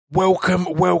Welcome.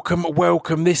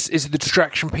 This is the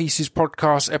Distraction Pieces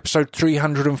podcast, episode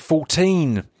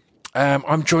 314.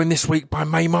 I'm joined this week by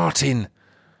Mae Martin.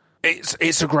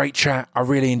 It's a great chat. I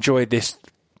really enjoyed this.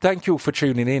 Thank you all for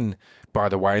tuning in, by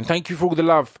the way, and thank you for all the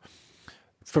love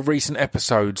for recent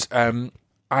episodes. I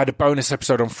had a bonus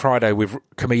episode on Friday with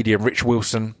comedian Rich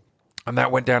Wilson, and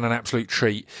that went down an absolute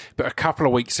treat. But a couple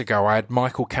of weeks ago, I had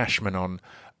Michael Cashman on,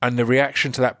 and the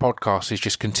reaction to that podcast is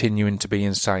just continuing to be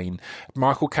insane.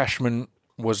 Michael Cashman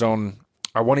was on.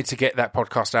 I wanted to get that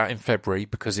podcast out in February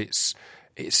because it's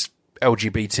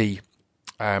LGBT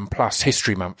plus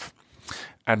History Month,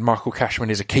 and Michael Cashman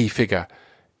is a key figure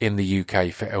in the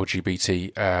UK for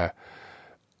LGBT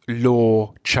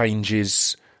law,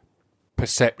 changes,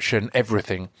 perception,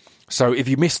 everything. So if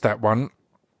you missed that one,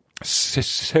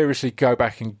 seriously go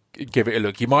back and give it a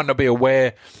look. You might not be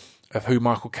aware of who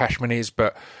Michael Cashman is,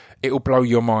 but it'll blow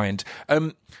your mind.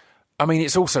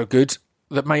 It's also good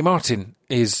that Mae Martin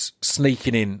is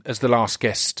sneaking in as the last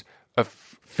guest of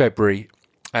February,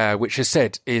 which as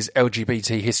said is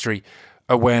LGBT History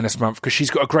Awareness Month, because she's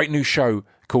got a great new show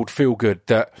called Feel Good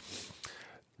that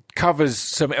covers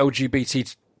some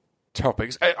LGBT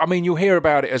topics. I mean, you'll hear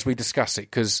about it as we discuss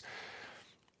it, because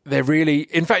they're really...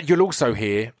 In fact, you'll also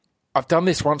hear... I've done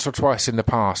this once or twice in the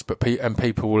past, but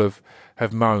people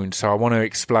have moaned, so I want to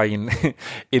explain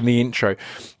in the intro.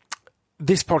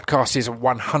 This podcast is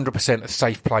 100% a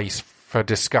safe place for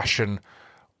discussion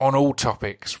on all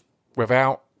topics,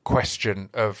 without question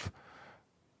of...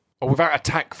 or without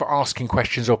attack for asking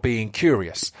questions or being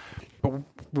curious. But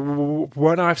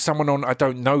when I have someone on I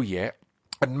don't know yet,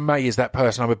 and Mae is that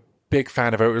person, I'm a big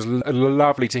fan of her. It was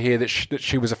lovely to hear that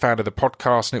she was a fan of the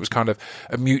podcast, and it was kind of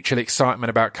a mutual excitement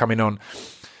about coming on.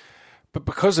 But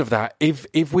because of that,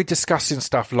 if we're discussing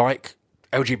stuff like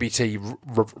LGBT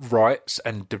rights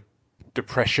and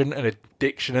depression and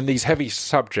addiction and these heavy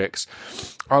subjects,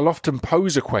 I'll often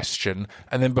pose a question,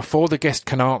 and then before the guest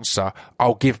can answer,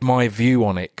 I'll give my view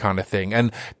on it, kind of thing.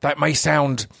 And that may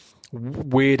sound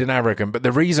weird and arrogant, but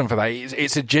the reason for that is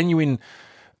it's a genuine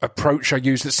approach I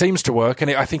use that seems to work, and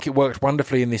I think it worked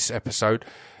wonderfully in this episode.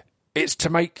 It's to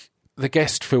make the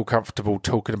guest feel comfortable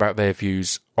talking about their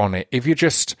views on it.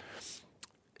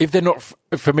 If they're not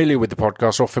familiar with the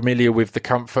podcast or familiar with the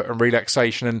comfort and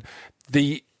relaxation and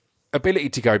the ability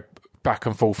to go back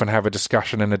and forth and have a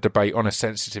discussion and a debate on a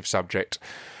sensitive subject,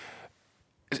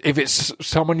 if it's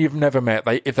someone you've never met,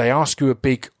 if they ask you a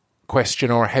big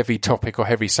question or a heavy topic or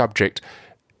heavy subject,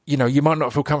 you might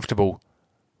not feel comfortable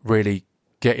really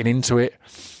getting into it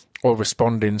or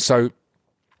responding. So,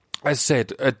 as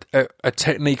said, a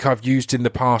technique I've used in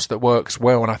the past that works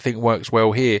well, and I think works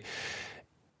well here,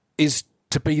 is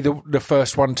to be the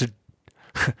first one to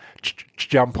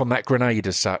jump on that grenade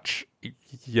as such,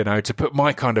 to put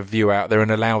my kind of view out there and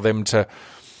allow them to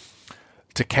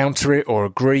counter it or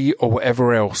agree or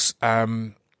whatever else.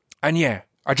 I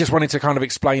just wanted to kind of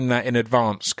explain that in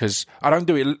advance, because I don't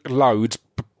do it loads,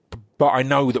 but I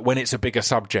know that when it's a bigger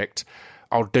subject,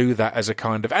 I'll do that as a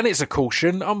kind of... And it's a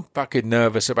caution. I'm fucking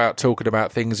nervous about talking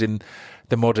about things in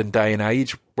the modern day and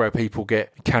age where people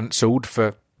get cancelled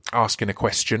for asking a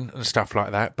question and stuff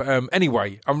like that. But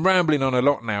anyway, I'm rambling on a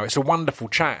lot now. It's a wonderful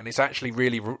chat, and it's actually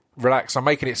really relaxed. I'm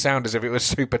making it sound as if it was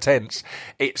super tense.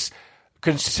 It's...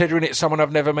 Considering it's someone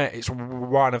I've never met, it's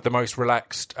one of the most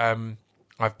relaxed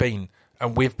I've been,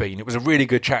 and we've been. It was a really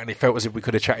good chat, and it felt as if we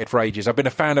could have chatted for ages. I've been a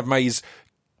fan of Mae's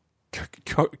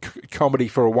comedy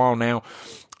for a while now,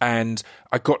 and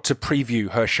I got to preview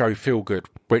her show Feel Good,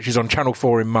 which is on Channel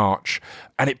 4 in March,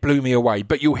 and it blew me away.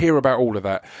 But you'll hear about all of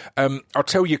that. I'll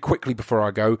tell you quickly before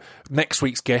I go, next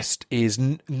week's guest is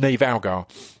Niamh Algar,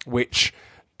 which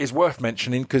is worth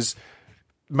mentioning because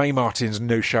Mae Martin's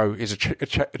new show is a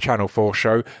Channel 4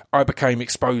 show. I became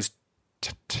exposed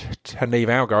to Niamh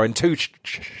Algar in two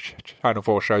Channel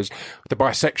 4 shows, The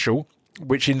Bisexual,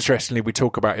 which interestingly we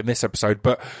talk about in this episode,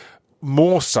 but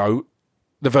more so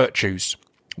The Virtues,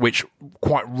 which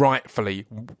quite rightfully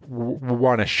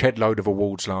won a shed load of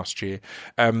awards last year.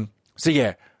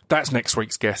 That's next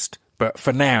week's guest. But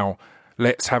for now,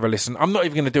 let's have a listen. I'm not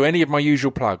even going to do any of my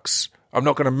usual plugs. I'm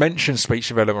not going to mention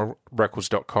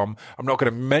speechdevelopmentrecords.com. I'm not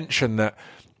going to mention that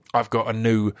I've got a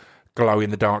new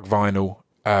glow-in-the-dark vinyl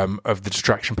of the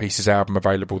Distraction Pieces album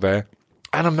available there.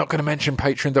 And I'm not going to mention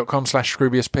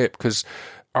patreon.com/ScroobiusPip because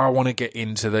I want to get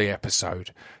into the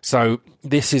episode. So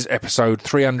this is episode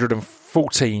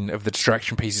 314 of the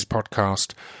Distraction Pieces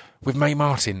podcast with Mae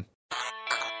Martin.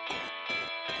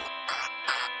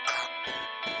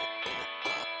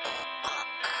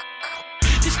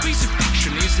 This piece of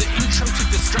fiction is the intro to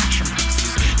Distraction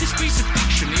Pieces. This piece of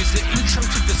fiction is the intro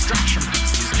to Distraction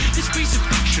Pieces. This piece of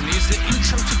fiction is the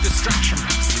intro to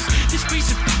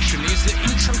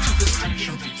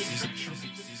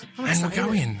we're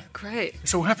going. Great.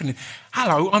 It's all happening.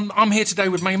 Hello, I'm here today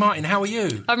with May Martin. How are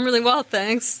you? I'm really well,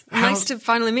 thanks. Nice to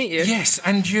finally meet you. Yes,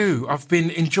 and you. I've been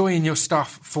enjoying your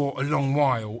stuff for a long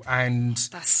while, and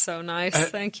that's so nice.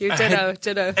 Thank you.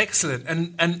 Ditto. Excellent.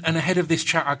 And ahead of this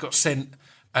chat, I got sent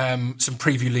some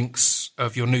preview links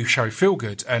of your new show, Feel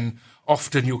Good, and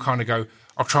often you'll kind of go,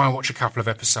 I'll try and watch a couple of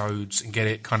episodes and get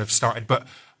it kind of started, but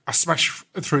I smashed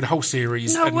through the whole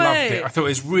series and loved it. I thought it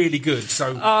was really good.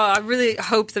 So, I really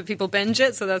hope that people binge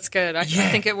it, so that's good. I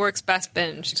think it works best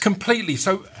binged. Completely.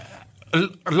 So,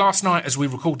 last night as we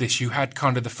record this, you had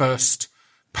kind of the first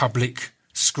public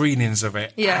screenings of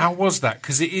it. Yeah. How was that?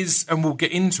 Because it is, and we'll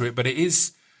get into it, but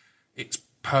it's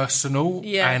personal,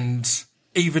 and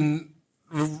even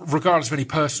regardless of any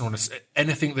personalness,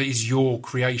 anything that is your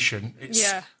creation,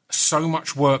 it's so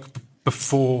much work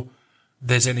before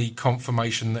there's any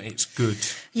confirmation that it's good.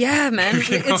 Yeah, man.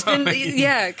 It's been,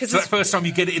 because so that first time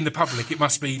you get it in the public, it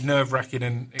must be nerve-wracking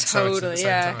and exciting at the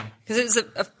same time. Because it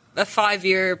was a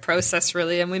 5-year process,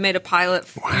 really, and we made a pilot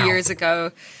years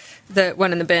ago that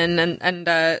went in the bin,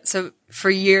 and so for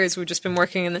years we've just been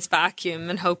working in this vacuum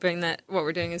and hoping that what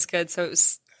we're doing is good. So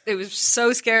it was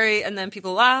so scary, and then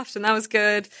people laughed, and that was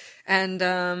good, and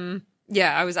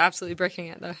I was absolutely breaking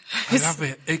it, though. I love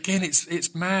it. Again,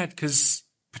 it's mad, because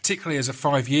particularly as a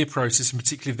 5-year process, and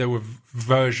particularly if there were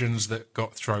versions that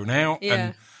got thrown out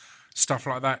and stuff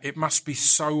like that, it must be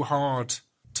so hard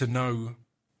to know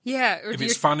if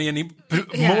it's funny. And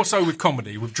more so with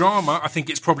comedy. With drama, I think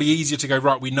it's probably easier to go,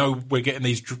 right, we know we're getting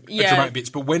these dramatic bits.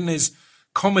 But when there's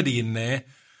comedy in there,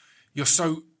 you're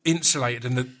so insulated.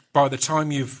 And by the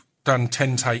time you've done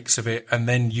 10 takes of it, and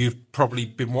then you've probably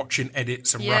been watching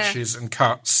edits and rushes and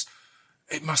cuts,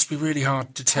 it must be really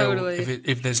hard to tell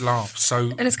if there's laughs.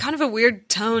 So, and it's kind of a weird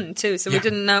tone too. So we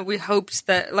didn't know. We hoped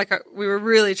that we were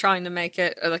really trying to make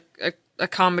it a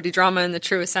comedy drama in the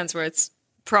truest sense, where it's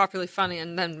properly funny,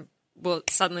 and then will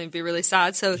suddenly be really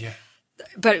sad. So,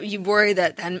 but you worry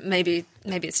that then maybe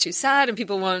it's too sad, and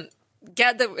people won't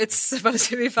get that it's supposed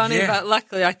to be funny. But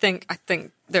luckily, I think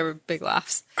there were big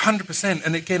laughs. 100%.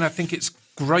 And again, I think it's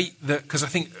great that, because I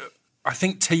think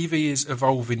TV is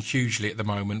evolving hugely at the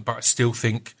moment, but I still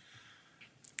think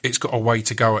it's got a way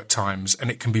to go at times,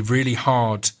 and it can be really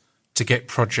hard to get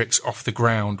projects off the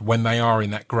ground when they are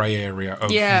in that grey area of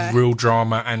real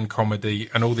drama and comedy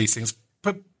and all these things.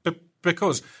 But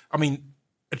because, I mean,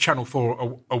 Channel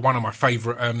 4 are one of my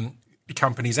favourite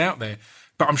companies out there,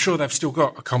 but I'm sure they've still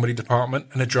got a comedy department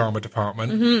and a drama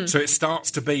department. Mm-hmm. So it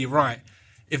starts to be, right,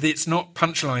 if it's not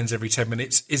punchlines every 10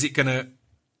 minutes, is it going to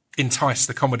entice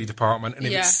the comedy department, and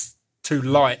if it's too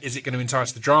light, is it going to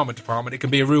entice the drama department? It can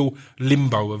be a real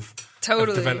limbo of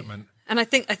development. And I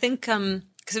think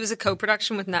because it was a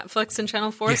co-production with Netflix and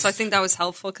Channel 4, so I think that was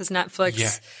helpful, because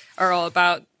Netflix are all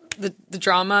about the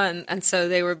drama, and so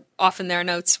they were often, their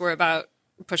notes were about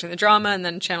pushing the drama, and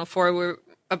then Channel 4 were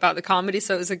about the comedy,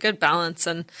 so it was a good balance.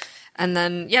 And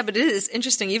then but it is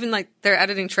interesting, even like they're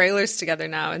editing trailers together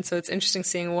now, and so it's interesting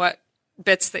seeing what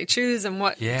bits they choose and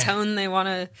what tone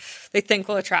they think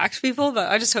will attract people.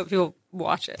 But I just hope people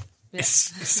watch it. It's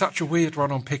such a weird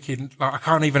one on picking. Like, I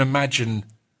can't even imagine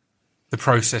the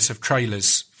process of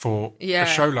trailers for a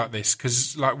show like this,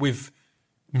 because like with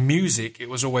music, it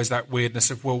was always that weirdness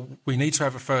of, well, we need to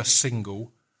have a first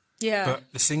single, but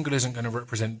the single isn't going to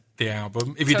represent the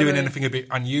album if you're doing anything a bit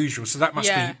unusual. So that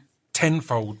must be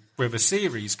tenfold with a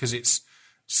series, because it's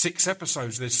 6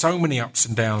 episodes. There's so many ups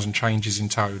and downs and changes in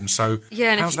tone. So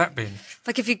how's that been?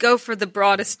 Like, if you go for the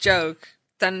broadest joke,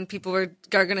 then people are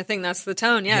going to think that's the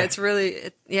tone. It's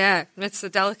really, it's a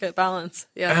delicate balance.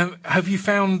 Have you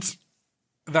found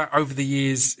that over the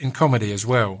years in comedy as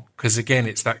well? Because again,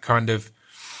 it's that kind of,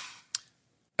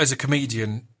 as a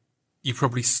comedian, you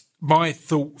probably, my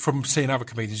thought from seeing other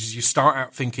comedians is you start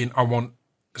out thinking, I want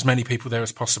as many people there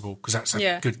as possible, because that's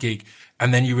a good gig.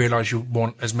 And then you realise you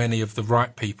want as many of the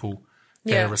right people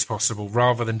there as possible,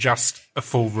 rather than just a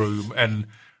full room. And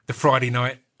the Friday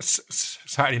night,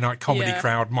 Saturday night comedy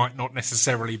crowd might not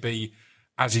necessarily be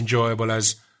as enjoyable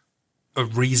as a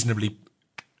reasonably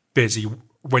busy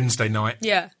Wednesday night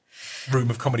room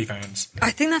of comedy fans.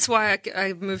 I think that's why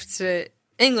I moved to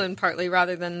England, partly,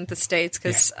 rather than the States,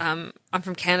 because I'm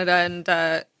from Canada, and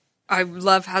I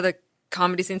love how the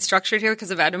comedy scene's structured here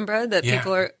because of Edinburgh, that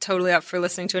people are totally up for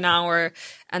listening to an hour,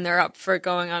 and they're up for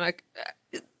going on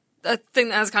a thing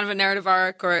that has kind of a narrative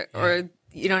arc, or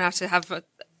you don't have to have a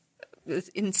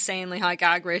insanely high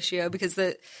gag ratio, because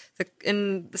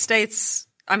in the States,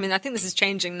 I mean, I think this is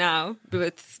changing now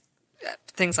with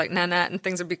things like Nanette, and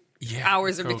things are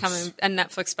hours are becoming, and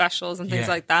Netflix specials and things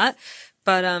like that.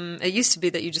 But it used to be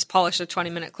that you just polish a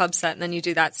 20-minute club set and then you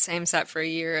do that same set for a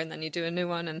year and then you do a new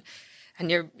one and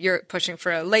you're pushing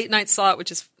for a late night slot,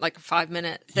 which is like a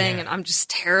 5-minute thing. And I'm just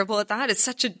terrible at that. It's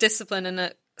such a discipline and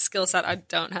a skill set I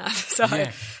don't have. So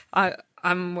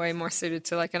I'm way more suited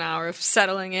to like an hour of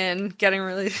settling in, getting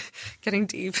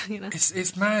deep, you know.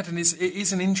 It's mad, and it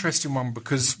is an interesting one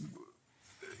because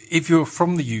if you're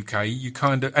from the UK, you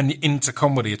kind of, and into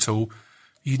comedy at all,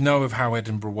 you know of how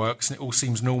Edinburgh works and it all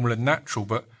seems normal and natural,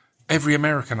 but every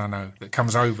American I know that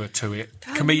comes over to it,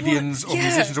 comedians or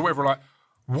musicians or whatever, are like,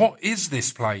 what is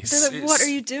this place? Like, what are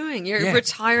you doing? You're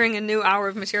retiring a new hour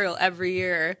of material every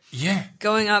year. Yeah.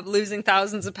 Going up, losing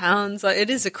thousands of pounds. It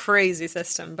is a crazy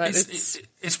system, but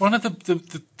it's one of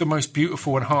the most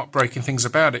beautiful and heartbreaking things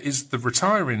about it is the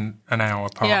retiring an hour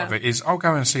part of it is I'll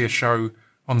go and see a show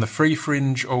on the Free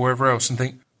Fringe or wherever else and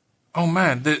think, oh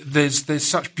man, there's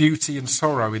such beauty and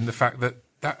sorrow in the fact that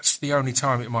that's the only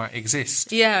time it might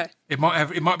exist. Yeah. It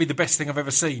might be the best thing I've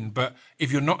ever seen, but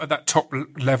if you're not at that top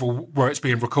level where it's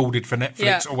being recorded for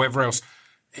Netflix or whatever else,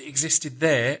 it existed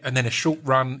there, and then a short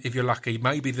run, if you're lucky,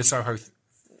 maybe the Soho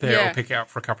Theatre will pick it up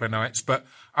for a couple of nights, but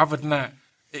other than that,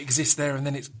 it exists there and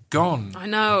then it's gone. I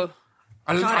know.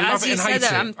 I love it and hate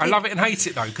it. I love it and hate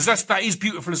it though, because that is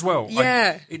beautiful as well.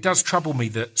 Yeah. It does trouble me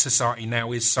that society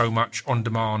now is so much on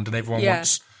demand and everyone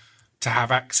wants to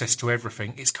have access to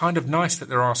everything. It's kind of nice that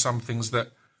there are some things that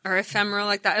are ephemeral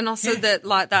like that, and also that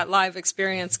live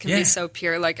experience can be so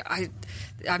pure. Like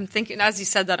I'm thinking, as you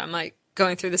said that, I'm like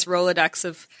going through this Rolodex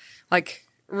of like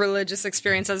religious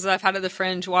experiences that I've had at the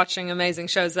Fringe, watching amazing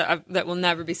shows that will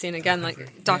never be seen again,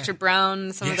 like Dr.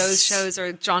 Brown, some of those shows,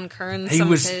 or John Kern, of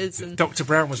his. And Dr.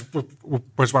 Brown was one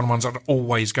of the ones I'd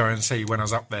always go and see when I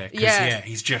was up there. Because,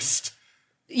 he's just...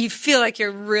 You feel like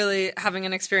you're really having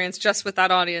an experience just with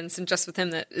that audience and just with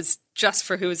him that is just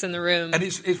for who is in the room. And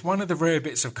it's one of the rare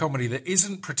bits of comedy that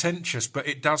isn't pretentious, but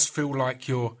it does feel like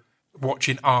you're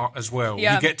watching art as well.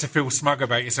 You get to feel smug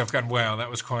about yourself going, wow, that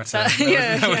was quite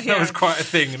that was quite a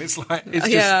thing. And it's like, it's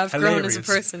just I've hilarious. grown as a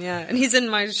person, and he's in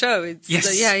my show.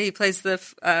 He plays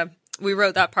we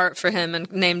wrote that part for him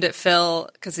and named it Phil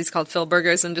because he's called Phil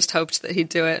Burgers and just hoped that he'd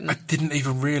do it. And I didn't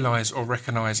even realise or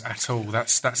recognise at all.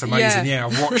 That's amazing. Yeah,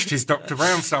 I watched his Dr.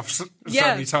 Brown stuff so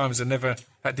many times and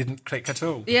that didn't click at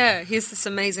all. Yeah, he has this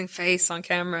amazing face on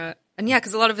camera. And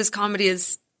because a lot of his comedy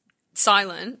is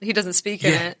silent. He doesn't speak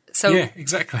in it. So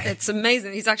exactly. It's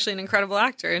amazing. He's actually an incredible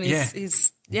actor and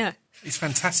he's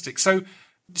fantastic. So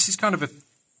this is kind of a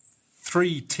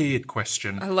 3-tiered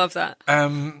question. I love that.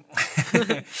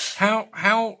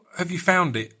 How have you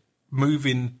found it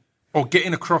moving or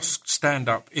getting across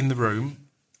stand-up in the room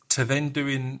to then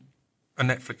doing a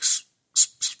Netflix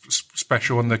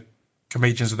special on the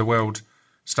Comedians of the World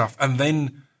stuff and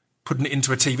then putting it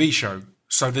into a TV show?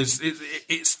 So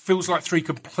it feels like 3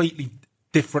 completely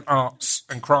different arts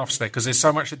and crafts there because there's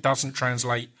so much that doesn't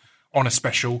translate on a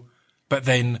special, but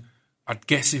then I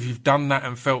guess if you've done that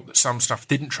and felt that some stuff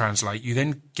didn't translate, you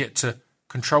then get to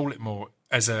control it more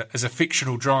as a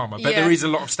fictional drama. But there is a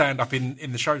lot of stand-up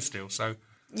in the show still. So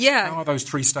how are those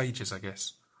 3 stages, I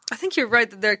guess? I think you're right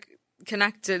that they're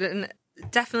connected. And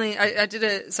definitely I did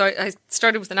it. So I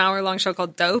started with an hour-long show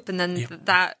called Dope. And then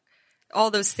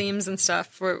all those themes and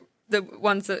stuff were the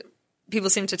ones that people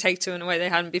seem to take to in a way they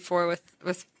hadn't before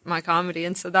with my comedy.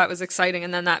 And so that was exciting.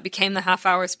 And then that became the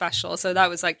half-hour special. So that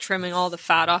was like trimming all the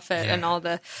fat off it and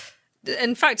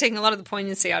in fact, taking a lot of the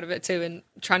poignancy out of it too and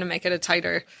trying to make it a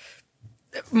tighter,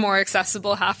 more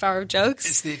accessible half-hour of jokes.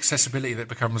 It's the accessibility that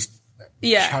becomes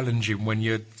challenging when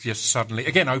you're suddenly,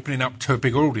 again, opening up to a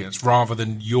bigger audience rather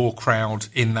than your crowd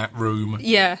in that room.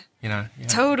 Yeah.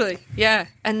 Totally. Yeah.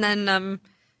 And then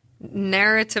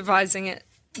narrativizing it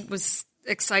was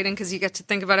exciting because you get to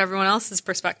think about everyone else's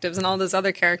perspectives and all those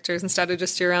other characters instead of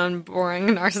just your own boring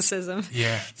narcissism.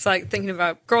 Yeah. It's like thinking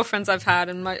about girlfriends I've had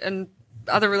and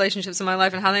other relationships in my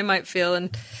life and how they might feel,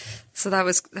 and so that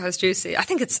was juicy. I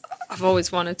think I've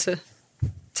always wanted to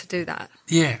do that.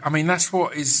 Yeah, I mean that's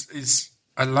what is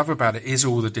I love about it is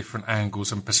all the different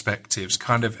angles and perspectives.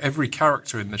 Kind of every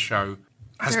character in the show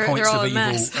has points of evil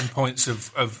and points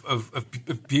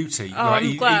of beauty. Oh,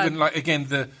 I'm glad. Even like again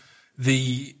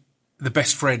the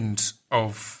best friend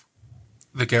of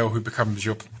the girl who becomes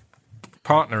your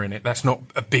partner in it. That's not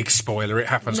a big spoiler. It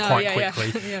happens quite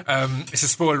quickly. Yeah. It's a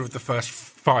spoiler of the first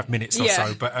 5 minutes or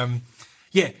so. But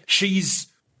she's...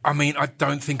 I mean, I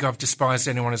don't think I've despised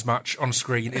anyone as much on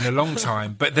screen in a long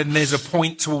time. But then there's a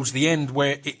point towards the end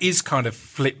where it is kind of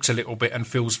flipped a little bit and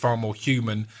feels far more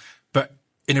human, but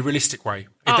in a realistic way.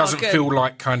 It doesn't feel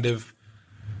like kind of...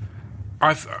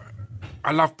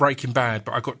 I love Breaking Bad,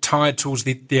 but I got tired towards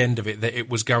the end of it that it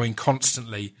was going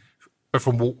constantly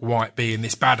from Walter White being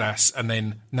this badass, and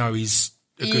then no, he's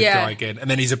a good guy again, and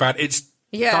then he's a bad. It's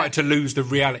started to lose the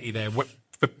reality there,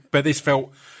 but this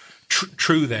felt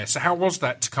true there. So how was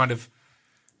that to kind of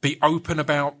be open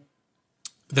about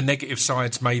the negative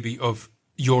sides, maybe of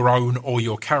your own or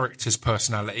your character's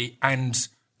personality, and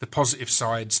the positive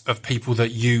sides of people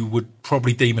that you would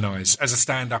probably demonise as a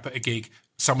stand-up at a gig?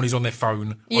 Someone who's on their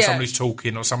phone, or someone who's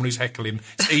talking, or someone who's heckling.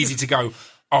 It's easy to go,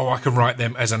 oh, I can write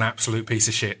them as an absolute piece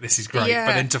of shit. This is great. Yeah.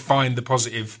 But then to find the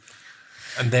positive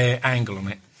and their angle on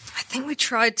it. I think we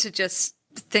tried to just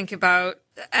think about,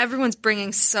 everyone's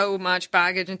bringing so much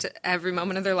baggage into every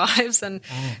moment of their lives, and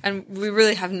we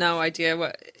really have no idea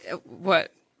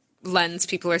what lens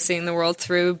people are seeing the world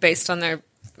through based on their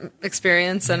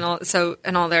experience and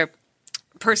all their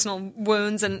personal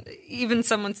wounds. And even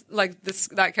someone's like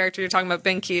that character you're talking about,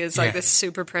 Binky, is like this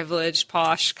super privileged,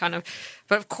 posh kind of,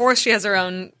 but of course she has her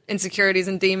own insecurities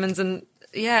and demons. And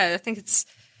I think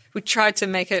we tried to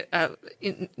make it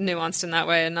nuanced in that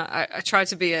way, and I tried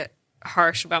to be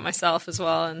harsh about myself as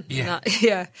well. And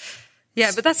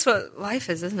but that's what life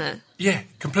is, isn't it? Yeah,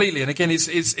 completely. And again, it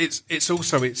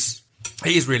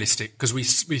is realistic, because we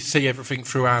see everything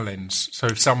through our lens. So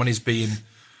if someone is being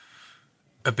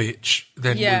a bitch,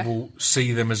 then we will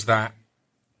see them as that,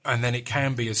 and then it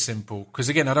can be as simple. Because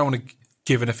again, I don't want to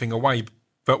give anything away,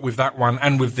 but with that one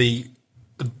and with the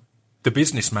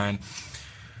businessman,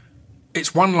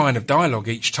 it's one line of dialogue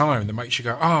each time that makes you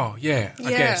go, oh yeah, I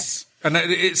guess. And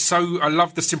it's so, I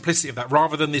love the simplicity of that,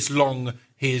 rather than this long,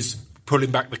 here's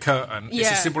pulling back the curtain.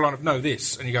 It's a simple line of, no,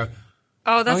 this, and you go,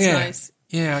 oh, that's nice.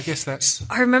 Yeah, I guess that's...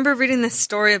 I remember reading this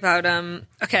story about,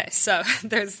 so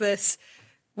there's this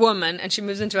woman, and she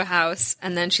moves into a house,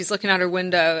 and then she's looking out her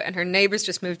window, and her neighbors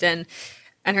just moved in,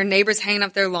 and her neighbors hanging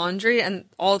up their laundry, and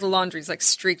all the laundry's like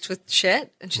streaked with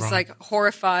shit, and she's like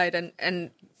horrified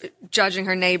and judging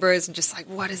her neighbors, and just like,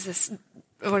 what is this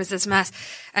mess,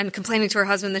 and complaining to her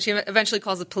husband. Then she eventually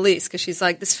calls the police, because she's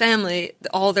like, this family,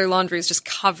 all their laundry is just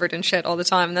covered in shit all the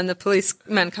time. And then the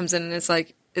policeman comes in and is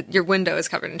like, your window is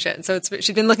covered in shit. And so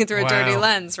she's been looking through a dirty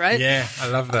lens, right? Yeah, I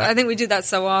love that. I think we do that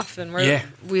so often.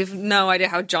 We have no idea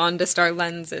how jaundiced our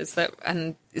lens is,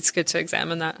 and it's good to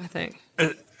examine that, I think.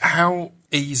 How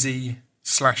easy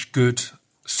 / good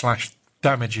 /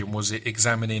 damaging was it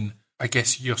examining, I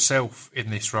guess, yourself in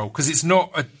this role? Because it's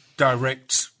not a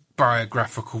direct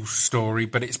biographical story,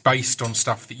 but it's based on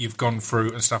stuff that you've gone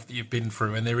through and stuff that you've been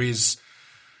through, and there is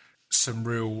some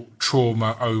real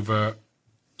trauma over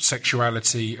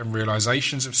sexuality and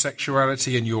realizations of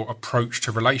sexuality and your approach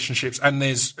to relationships, and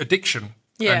there's addiction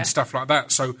and stuff like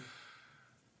that. So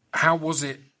how was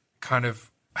it kind of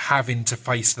having to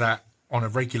face that on a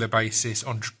regular basis,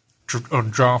 on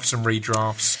drafts and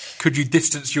redrafts? Could you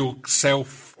distance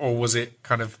yourself, or was it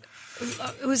kind of...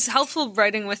 It was helpful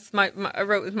writing with I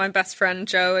wrote with my best friend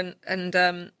Joe,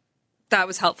 and that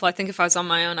was helpful. I think if I was on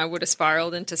my own, I would have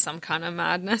spiraled into some kind of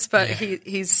madness, but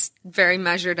he's very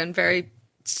measured and very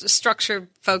structure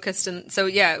focused, and so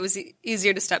it was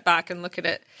easier to step back and look at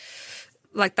it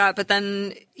like that. But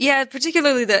then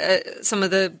particularly some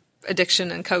of the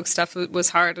addiction and coke stuff was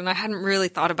hard, and I hadn't really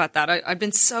thought about that. I'd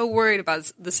been so worried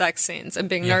about the sex scenes and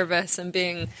being nervous and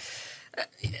being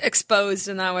exposed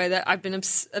in that way that I've been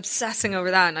obsessing over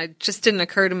that, and it just didn't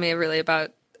occur to me really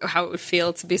about how it would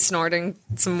feel to be snorting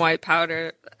some white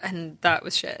powder, and that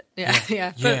was shit. I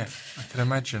can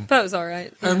imagine. But it was all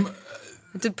right.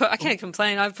 I can't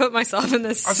complain. I've put myself in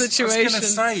this situation. I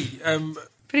was going to say,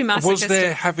 pretty masochistic. Was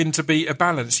there having to be a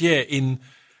balance? In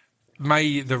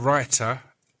May the writer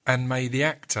and May the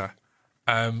actor.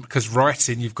 Because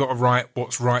writing, you've got to write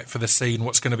what's right for the scene,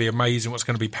 what's going to be amazing, what's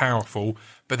going to be powerful.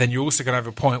 But then you're also going to have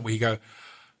a point where you go,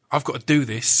 I've got to do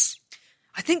this.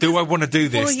 Do I want to do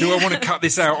this? Do I want to cut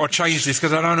this out or change this?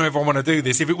 Because I don't know if I want to do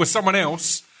this. If it was someone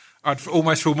else, I'd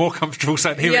almost feel more comfortable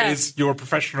saying, here it is, you're a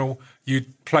professional, you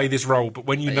play this role. But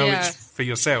when you know it's for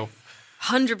yourself.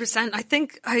 100%. I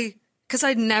think because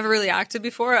I'd never really acted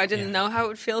before, I didn't know how it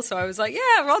would feel. So I was like,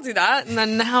 well, I'll do that. And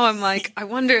then now I'm like, I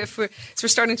wonder if we're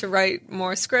starting to write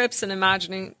more scripts and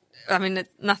imagining. I mean, that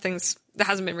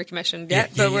hasn't been recommissioned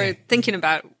yet, but we're thinking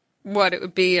about what it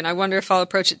would be. And I wonder if I'll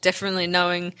approach it differently,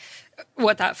 knowing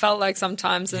what that felt like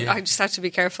sometimes. And I just have to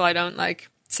be careful I don't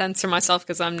censor myself,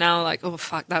 because I'm now like, oh,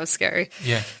 fuck, that was scary.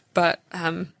 Yeah. But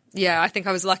I think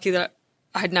I was lucky that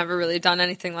I'd never really done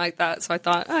anything like that. So I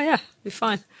thought, be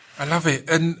fine. I love it.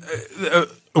 And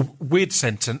a weird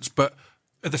sentence, but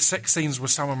the sex scenes were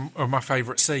some of my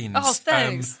favourite scenes. Oh,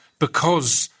 thanks.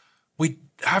 Because we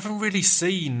haven't really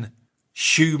seen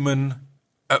human,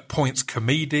 at points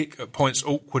comedic, at points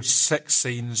awkward sex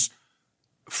scenes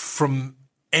from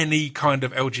any kind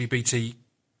of LGBT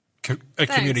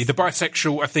community. The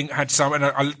bisexual, I think, had some,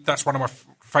 and that's one of my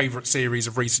favourite series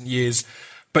of recent years.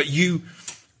 But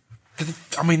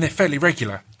they're fairly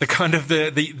regular. The kind of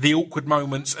the awkward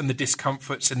moments and the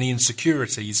discomforts and the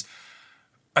insecurities,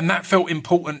 and that felt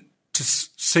important to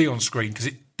see on screen because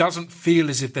it doesn't feel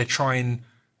as if they're trying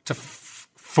to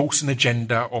force an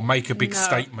agenda or make a big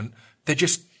statement. They're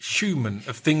just human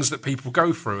of things that people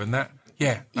go through, and that,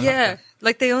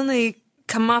 like they only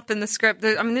come up in the script.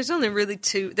 There's only really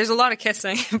two. There's a lot of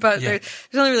kissing, but there's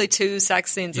only really two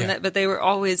sex scenes in it. But they were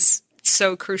always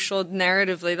so crucial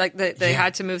narratively. Like they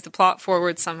had to move the plot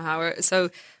forward somehow. So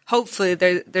hopefully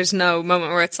there's no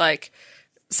moment where it's like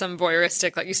some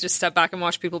voyeuristic, like you just step back and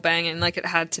watch people banging. Like it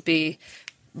had to be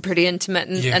pretty intimate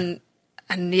and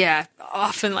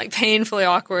often like painfully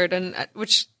awkward, and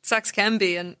which sex can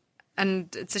be, and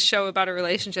it's a show about a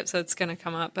relationship, so it's going to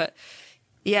come up. But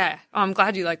I'm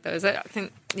glad you like those. I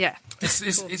think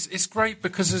it's great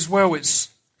because as well it's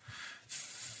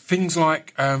things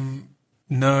like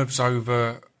nerves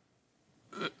over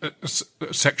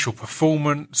sexual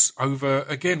performance, over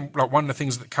again, like one of the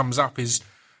things that comes up is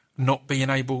not being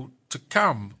able to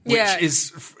come, which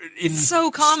is in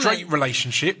so common. Straight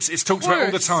relationships. It's talked about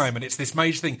all the time, and it's this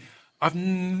major thing. I've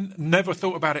never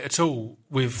thought about it at all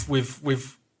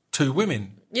with two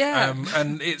women.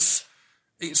 And it's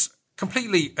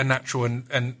completely a natural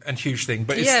and huge thing.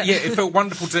 But it felt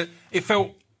wonderful it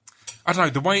felt, I don't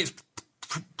know, the way it's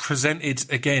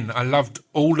presented again. I loved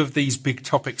all of these big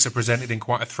topics are presented in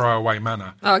quite a throwaway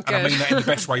manner. Oh, good. And I mean that in the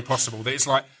best way possible. That it's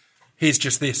like, here's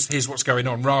just this, here's what's going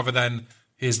on, rather than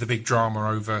here's the big drama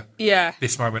over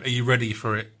this moment. Are you ready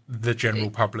for it, the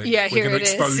general public? Yeah, we're going to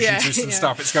expose you to some yeah.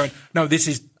 stuff. It's going, no, this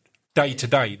is day to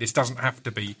day. This doesn't have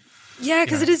to be. Yeah,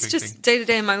 because it is just day to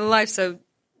day in my life. So,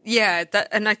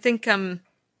 and I think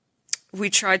we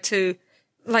try to,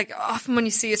 like, often when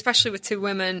you see, especially with two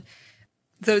women,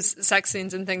 those sex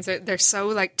scenes and things, they're so,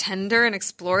 like, tender and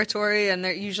exploratory, and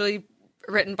they're usually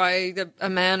written by a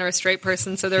man or a straight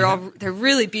person, so they're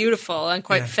really beautiful and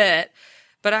quite fit.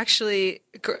 But actually,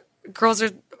 girls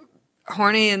are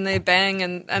horny and they bang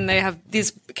and they have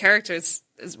these characters.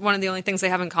 Is one of the only things they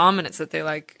have in common is that they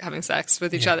like having sex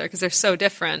with each other because they're so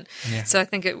different. Yeah. So I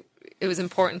think it was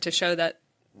important to show that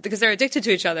because they're addicted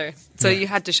to each other. So you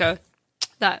had to show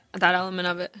that element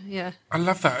of it. Yeah, I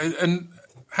love that. And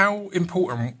how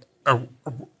important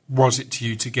was it to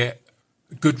you to get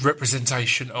good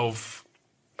representation of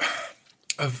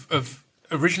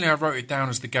originally I wrote it down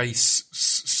as the gay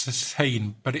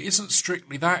scene, but it isn't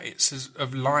strictly that. It's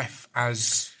of life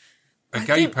as a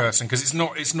gay person, because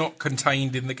it's not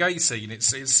contained in the gay scene.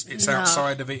 It's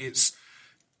outside of it. It's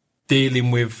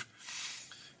dealing with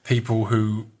people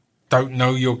who don't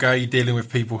know you're gay, dealing with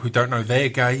people who don't know they're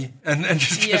gay, and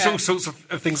just all sorts of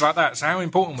things like that. So how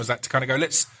important was that to kind of go,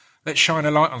 let's shine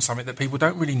a light on something that people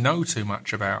don't really know too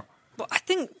much about? Well, I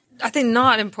think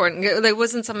not important. There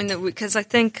wasn't something that because I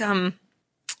think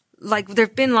like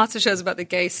there've been lots of shows about the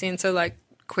gay scene, so like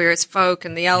Queer as Folk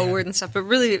and the L Word and stuff. But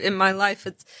really, in my life,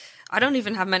 I don't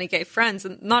even have many gay friends,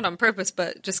 and not on purpose,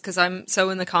 but just because I'm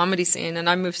so in the comedy scene, and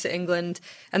I moved to England,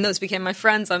 and those became my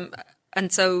friends.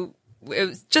 And so it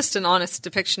was just an honest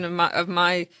depiction of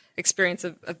my experience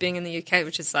of being in the UK,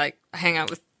 which is like I hang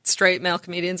out with straight male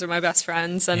comedians, are my best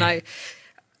friends, and I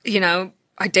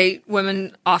date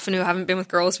women often who haven't been with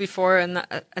girls before,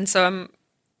 and so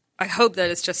I hope that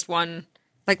it's just one.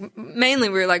 Like mainly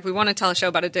we want to tell a show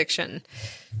about addiction,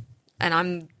 and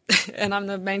I'm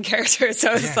the main character,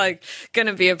 so it's like going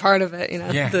to be a part of it,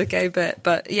 the gay bit.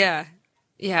 But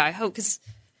I hope, because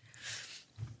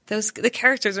the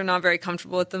characters are not very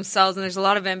comfortable with themselves, and there's a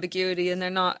lot of ambiguity, and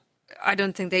they're not. I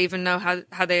don't think they even know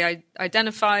how they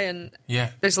identify, and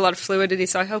there's a lot of fluidity.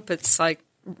 So I hope it's like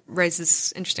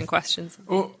raises interesting questions.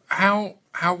 Well, how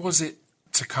was it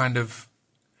to kind of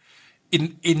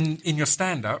in your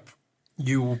stand-up?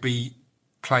 You will be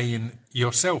playing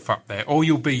yourself up there, or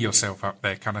you'll be yourself up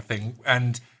there, kind of thing.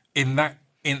 And in that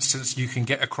instance, you can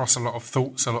get across a lot of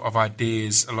thoughts, a lot of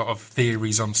ideas, a lot of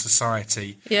theories on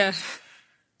society. Yeah.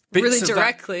 Really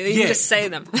directly. You can just say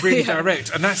them. Really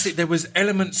direct. And that's it. There was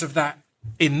elements of that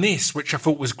in this, which I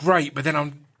thought was great. But then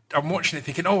I'm watching it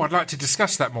thinking, I'd like to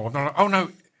discuss that more. And I'm like, oh, no,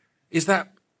 is that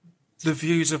the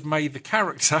views of May the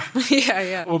character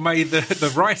or May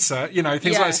the writer,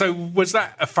 things like that. So was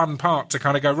that a fun part to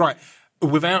kind of go, right,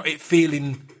 without it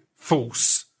feeling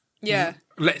false,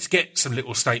 let's get some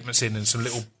little statements in and some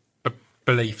little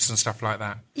beliefs and stuff like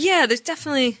that? Yeah, there's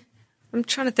definitely, I'm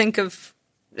trying to think of,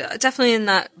 definitely in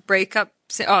that breakup,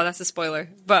 that's a spoiler,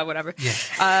 but whatever.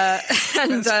 Yeah.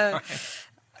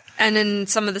 And in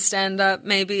some of the stand-up,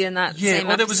 maybe in that same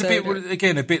well, there was a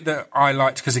bit that I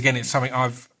liked, because again, it's something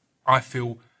I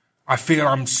feel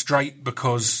I'm straight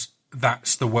because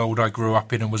that's the world I grew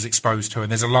up in and was exposed to.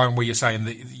 And there's a line where you're saying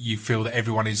that you feel that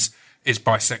everyone is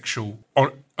bisexual,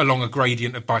 or along a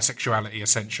gradient of bisexuality,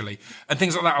 essentially, and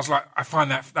things like that. I was like, I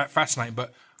find that fascinating,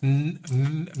 but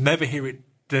never hear it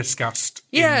discussed.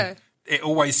 Yeah, it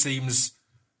always seems,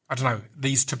 I don't know,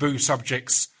 these taboo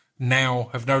subjects now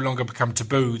have no longer become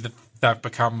taboo; they've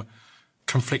become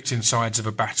conflicting sides of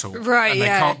a battle, right? And they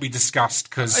can't be discussed,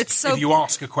 because if you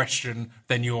ask a question,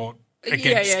 then you're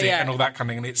against it and all that kind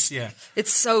of thing. And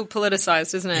it's so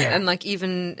politicized, isn't it? And like,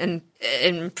 even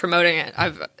in promoting it,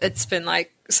 it's been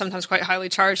like sometimes quite highly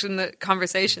charged in the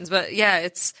conversations. But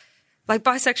it's like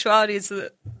bisexuality is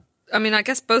I mean, I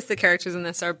guess both the characters in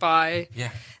this are bi. Yeah.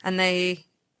 And I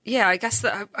guess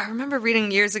that I remember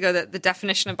reading years ago that the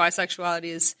definition of bisexuality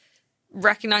is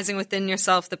recognizing within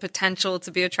yourself the potential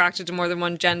to be attracted to more than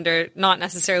one gender, not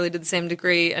necessarily to the same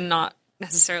degree and not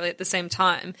necessarily at the same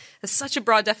time. It's such a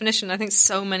broad definition. I think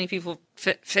so many people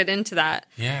fit into that.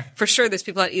 Yeah. For sure, there's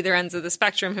people at either ends of the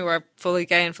spectrum who are fully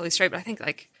gay and fully straight, but I think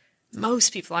like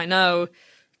most people I know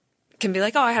can be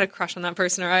like, oh, I had a crush on that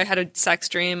person, or I had a sex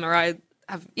dream, or I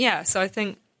have, so I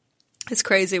think it's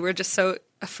crazy. We're just so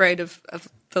afraid of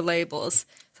the labels.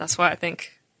 That's why I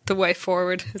think the way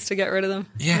forward is to get rid of them.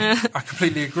 Yeah, I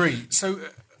completely agree. So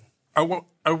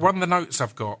I run the notes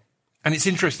I've got, and it's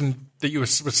interesting that you were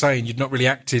saying you'd not really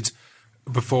acted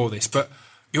before this, but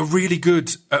you're really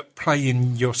good at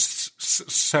playing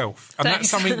yourself, and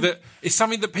Thanks. That's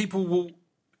something that people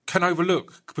can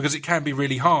overlook, because it can be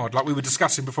really hard. Like we were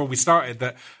discussing before we started,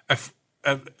 that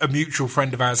a mutual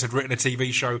friend of ours had written a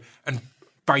TV show and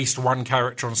based one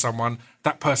character on someone.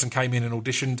 That person came in and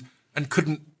auditioned and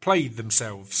couldn't play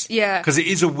themselves. Yeah, because it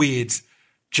is a weird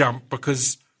jump,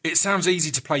 because it sounds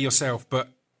easy to play yourself, but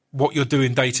what you're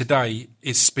doing day to day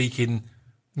is speaking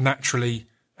naturally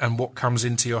and what comes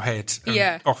into your head.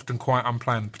 Often quite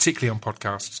unplanned, particularly on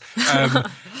podcasts.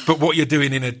 But what you're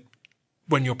doing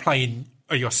when you're playing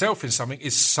yourself in something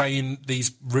is saying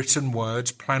these written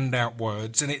words, planned out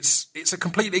words, and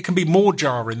it can be more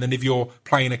jarring than if you're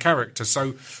playing a character.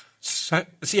 So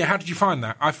yeah, how did you find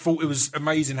that? I thought it was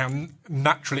amazing how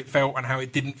natural it felt and how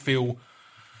it didn't feel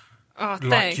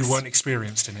like you weren't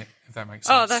experienced in it. If that makes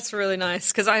sense. Oh, that's really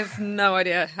nice, because I have no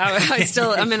idea how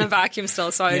I'm in a vacuum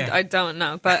still, so I don't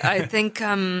know. But I think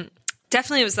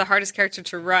definitely it was the hardest character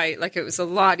to write. Like, it was a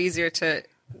lot easier to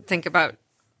think about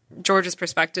George's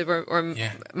perspective or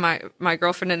my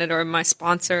girlfriend in it, or my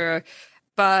sponsor.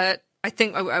 But I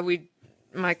think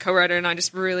my co-writer and I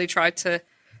just really tried to,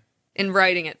 in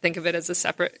writing it, think of it as a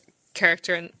separate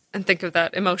character and think of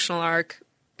that emotional arc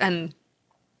and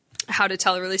how to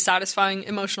tell a really satisfying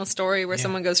emotional story where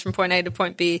someone goes from point A to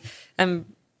point B and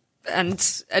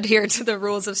adhere to the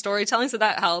rules of storytelling. So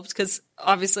that helped, because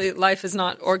obviously life is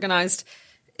not organized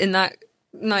in that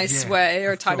nice way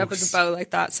or tied up with a bow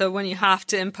like that. So when you have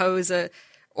to impose a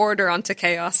order onto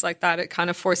chaos like that, it kind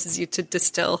of forces you to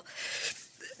distill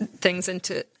things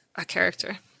into a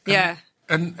character.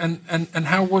 And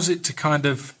how was it to kind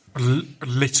of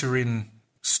litter in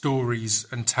stories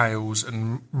and tales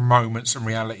and moments and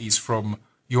realities from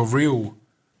your real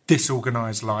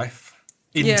disorganized life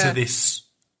into this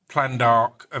planned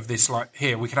arc of this, like,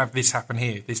 here, we can have this happen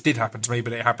here. This did happen to me,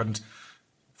 but it happened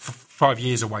 5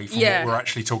 years away from what we're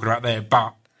actually talking about there,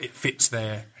 but it fits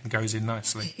there and goes in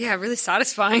nicely. Yeah, really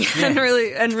satisfying and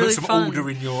really fun. Put some order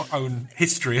in your own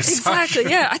history as exactly,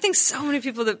 such. Yeah. I think so many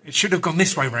people that... It should have gone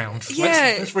this way round.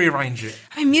 Yeah. Let's rearrange it.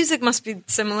 I mean, music must be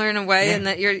similar in a way, in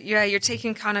that you're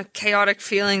taking kind of chaotic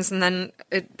feelings, and then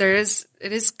it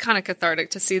is kind of cathartic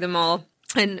to see them all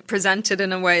and presented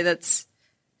in a way that's,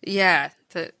 that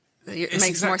it makes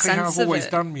exactly more sense how I've of always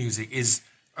it. done music. Is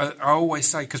I always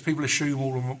say, because people assume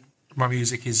all of my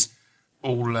music is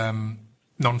all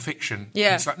non-fiction.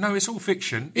 Yeah. It's like, no, it's all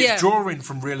fiction. It's drawing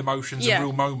from real emotions and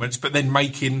real moments, but then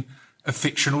making a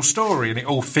fictional story, and it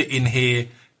all fit in here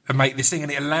and make this thing,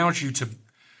 and it allows you to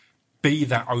be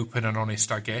that open and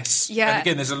honest, I guess. Yeah. And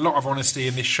again, there's a lot of honesty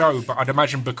in this show, but I'd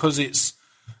imagine because it's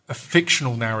a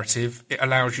fictional narrative, it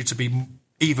allows you to be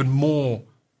even more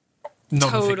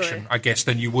non-fiction, I guess,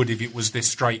 than you would if it was this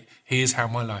straight, here's how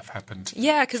my life happened.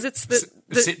 Yeah, because it's the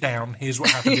sit down, here's what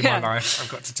happened in my life, I've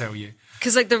got to tell you.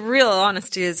 Because like the real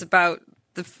honesty is about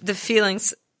the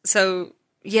feelings. So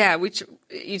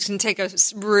you can take a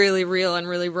really real and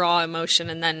really raw emotion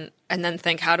and then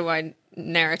think, how do I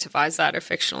narrativize that or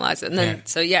fictionalize it? And then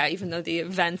even though the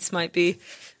events might be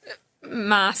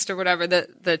masked or whatever,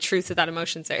 the truth of that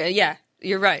emotion's there.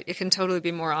 you're right. It can totally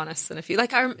be more honest than if you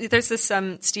like. There's this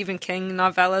Stephen King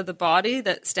novella, The Body,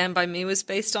 that Stand By Me was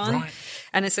based on, Right.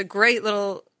 and it's a great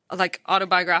little like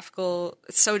autobiographical.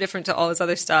 It's so different to all his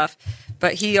other stuff,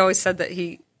 but he always said that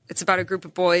it's about a group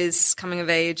of boys coming of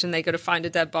age and they go to find a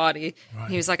dead body.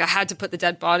 Right. He was like, I had to put the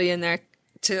dead body in there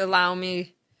to allow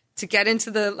me to get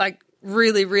into the like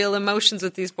really real emotions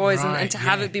with these boys Right, and to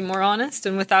have yeah. it be more honest.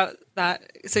 And without that,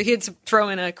 so he had to throw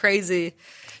in a crazy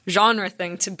genre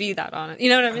thing to be that honest. You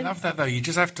know what I mean? I love that though. You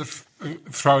just have to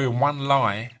throw in one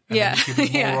lie, and Yeah. then you can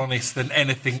be more Yeah. honest than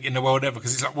anything in the world ever.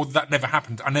 Because it's like, well, that never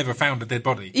happened. I never found a dead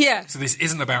body. Yeah. So this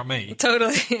isn't about me.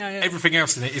 Totally. Yeah, yeah. Everything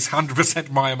else in it is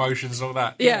 100% my emotions and all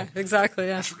that. Yeah, exactly.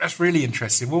 Yeah. That's really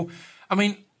interesting. Well, I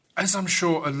mean, as I'm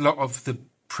sure a lot of the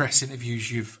press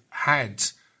interviews you've had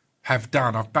have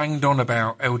done, I've banged on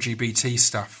about LGBT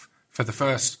stuff for the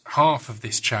first half of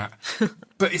this chat,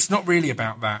 but it's not really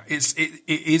about that. It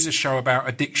is a show about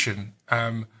addiction.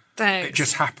 Thanks. It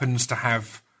just happens to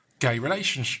have gay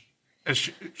relationships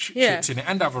Yeah. in it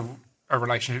and other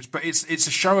relationships, but it's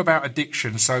a show about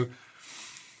addiction. So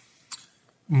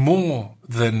more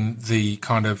than the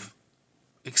kind of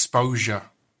exposure,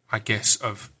 I guess,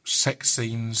 of sex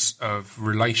scenes, of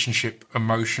relationship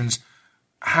emotions,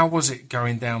 how was it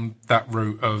going down that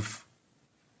route of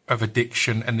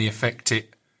addiction and the effect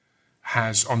it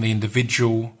has on the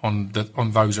individual, on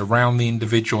those around the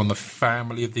individual, on the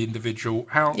family of the individual?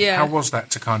 How was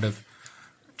that to kind of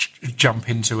jump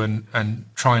into and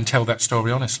try and tell that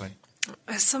story honestly?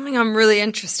 It's something I'm really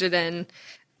interested in,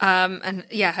 and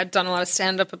had done a lot of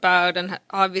stand up about, and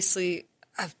obviously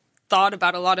I've thought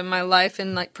about a lot in my life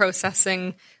in like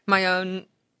processing my own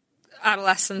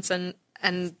adolescence and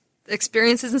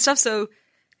experiences and stuff. So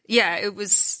yeah, it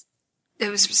was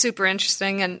super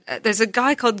interesting. And there's a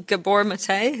guy called Gabor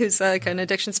Mate who's like an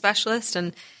addiction specialist,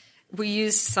 and we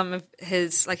use some of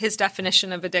his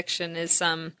definition of addiction is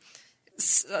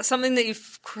something that you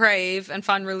crave and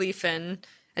find relief in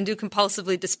and do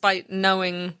compulsively despite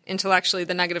knowing intellectually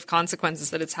the negative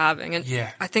consequences that it's having. And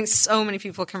Yeah. I think so many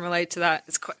people can relate to that.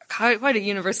 It's quite a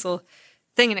universal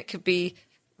thing, and it could be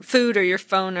food or your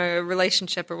phone or a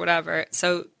relationship or whatever.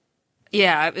 So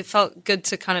yeah, it felt good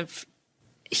to kind of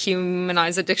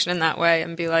humanize addiction in that way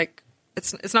and be like,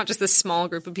 it's not just this small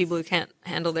group of people who can't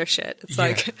handle their shit. It's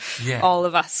like all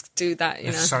of us do that,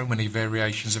 you There's know. so many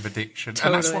variations of addiction.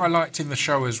 Totally. And that's what I liked in the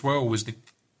show as well, was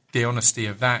the honesty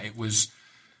of that. It was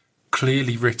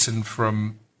clearly written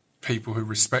from people who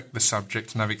respect the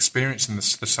subject and have experience in the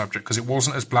subject, because it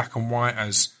wasn't as black and white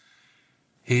as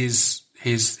here's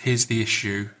the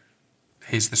issue,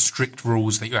 here's the strict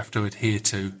rules that you have to adhere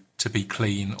to be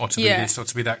clean, or to be this or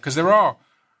to be that. Because there are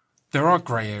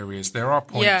grey areas. There are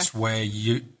points where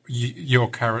your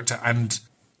character and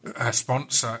a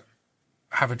sponsor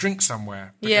have a drink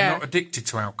somewhere, but they're not addicted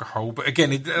to alcohol. But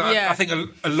again, I think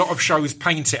a lot of shows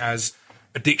paint it as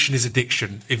addiction is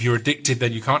addiction. If you're addicted,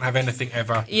 then you can't have anything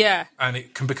ever. Yeah. And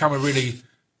it can become a really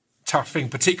tough thing,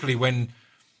 particularly when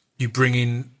you bring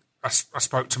in, I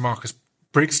spoke to Marcus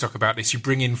Brigstock about this, you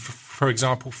bring in, for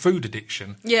example, food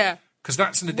addiction. Yeah. Because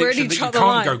that's an Where do addiction you that draw you the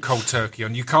can't line? go cold turkey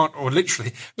on. You can't, or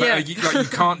literally, but you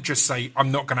can't just say,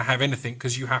 I'm not going to have anything,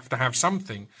 because you have to have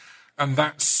something. And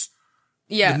that's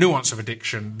the nuance of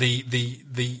addiction.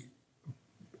 The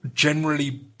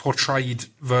generally portrayed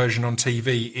version on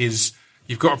TV is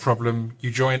you've got a problem, you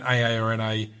join AA or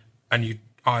NA, and you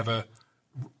either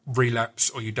relapse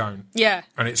or you don't. Yeah.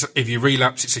 And if you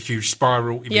relapse, it's a huge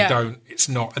spiral. If you don't, it's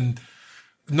not. And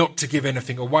not to give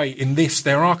anything away, in this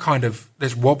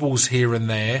there's wobbles here and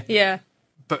there. Yeah.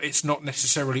 But it's not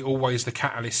necessarily always the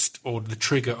catalyst or the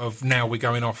trigger of now we're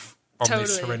going off on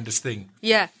this horrendous thing.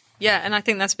 Yeah. Yeah, and I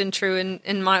think that's been true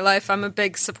in my life. I'm a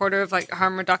big supporter of like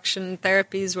harm reduction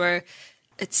therapies where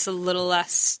it's a little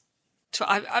less.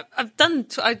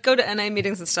 I go to NA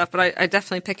meetings and stuff, but I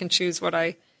definitely pick and choose what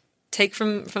I take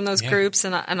from those groups,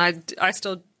 and I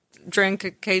still drink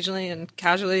occasionally and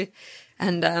casually,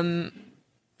 and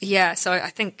so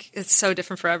I think it's so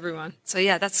different for everyone. So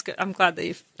yeah, that's good. I'm glad that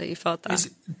you felt that.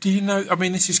 Do you know? I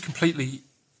mean, this is completely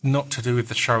not to do with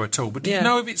the show at all, but do you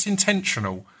know if it's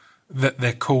intentional that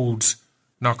they're called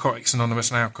Narcotics Anonymous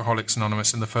and Alcoholics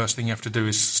Anonymous, and the first thing you have to do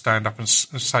is stand up and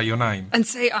say your name? And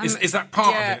say I'm... Is that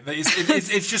part of it?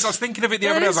 It's just, I was thinking of it the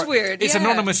other day. I was like, weird, it's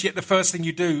anonymous, yet the first thing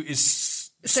you do is...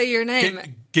 say your name.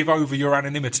 Give over your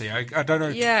anonymity. I don't know.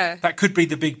 Yeah. That could be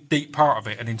the big, deep part of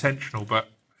it and intentional, but...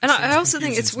 And I also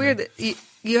think it's weird that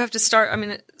you have to start... I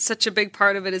mean, such a big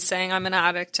part of it is saying I'm an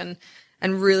addict and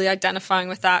really identifying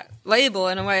with that label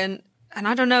in a way. And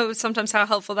I don't know sometimes how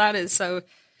helpful that is. So...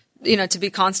 to be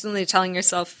constantly telling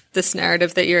yourself this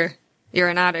narrative that you're you're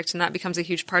an addict, and that becomes a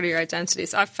huge part of your identity.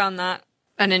 So I've found that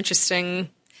an interesting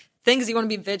thing, because you want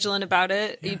to be vigilant about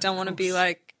it. You don't want to be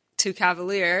like too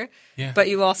cavalier, but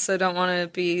you also don't want to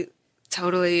be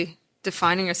totally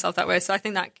defining yourself that way. So I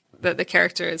think that the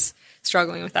character is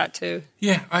struggling with that too.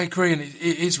 Yeah, I agree, and it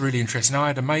is really interesting. I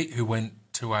had a mate who went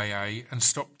to AA and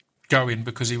stopped going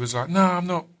because he was like, "No, I'm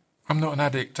not an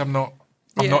addict. I'm not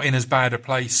in as bad a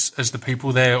place as the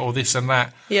people there, or this and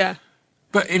that." Yeah.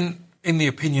 But in the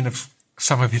opinion of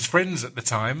some of his friends at the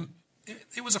time,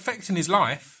 it was affecting his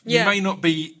life. Yeah. You may not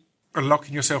be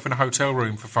locking yourself in a hotel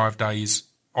room for 5 days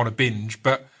on a binge,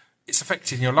 but it's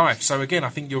affecting your life. So again, I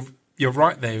think you're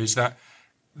right there, is that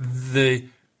the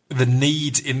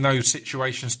need in those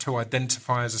situations to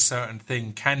identify as a certain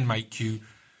thing can make you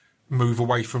move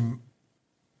away from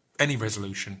any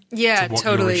resolution to what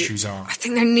your issues are. I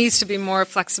think there needs to be more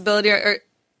flexibility, or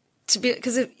to be,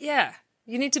 because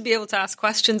you need to be able to ask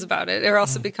questions about it, or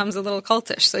else it becomes a little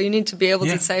cultish. So you need to be able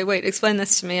to say, wait, explain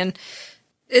this to me, and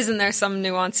isn't there some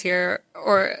nuance here?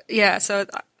 Or so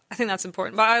I think that's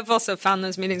important. But I've also found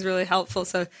those meetings really helpful.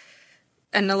 So,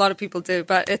 and a lot of people do,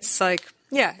 but it's like,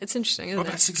 it's interesting, isn't it? Well,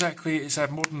 that's exactly it. It's our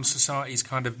modern society's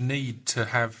kind of need to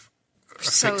have a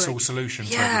fix-all solution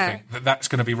to everything. That's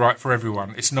going to be right for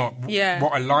everyone. It's not.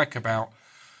 What I like about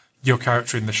your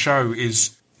character in the show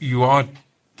is you are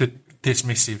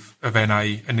dismissive of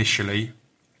NA initially,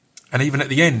 and even at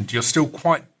the end, you're still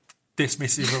quite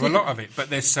dismissive of a lot of it. But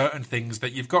there's certain things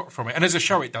that you've got from it, and as a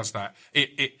show, it does that.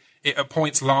 It at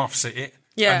points laughs at it,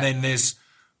 and then there's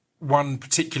one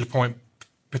particular point,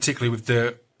 particularly with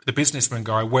the businessman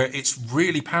guy, where it's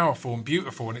really powerful and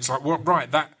beautiful, and it's like, well, right,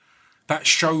 that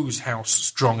shows how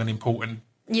strong and important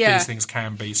these things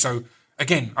can be. So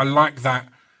again, I like that,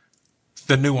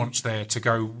 the nuance there to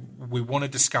go, we want to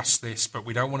discuss this, but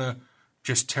we don't want to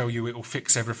just tell you it will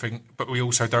fix everything, but we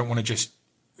also don't want to just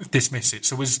dismiss it.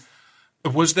 So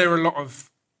was there a lot of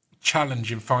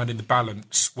challenge in finding the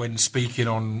balance when speaking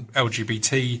on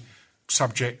LGBT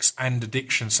subjects and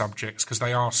addiction subjects, because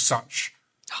they are such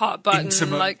hot button,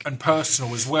 intimate and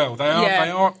personal as well. They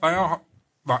are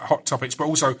like hot topics, but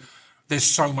also there's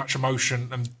so much emotion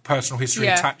and personal history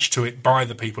attached to it by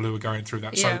the people who are going through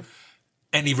that. So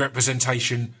any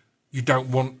representation, you don't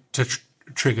want to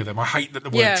trigger them. I hate that the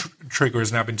word trigger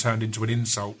has now been turned into an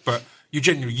insult, but you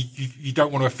genuinely you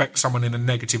don't want to affect someone in a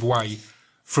negative way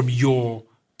from your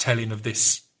telling of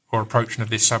this or approaching of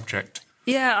this subject.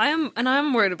 Yeah, I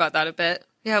am worried about that a bit.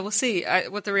 Yeah, we'll see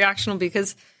what the reaction will be,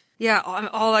 because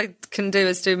all I can do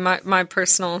is do my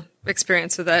personal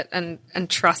experience with it and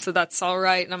trust that that's all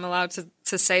right, and I'm allowed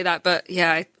to say that. But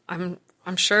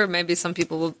I'm sure maybe some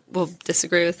people will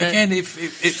disagree with it. Again, it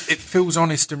feels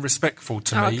honest and respectful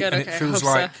to me, good, and it feels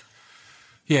like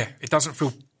it doesn't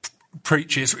feel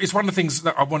preachy. It's one of the things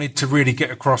that I wanted to really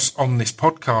get across on this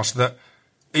podcast, that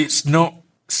it's not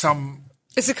some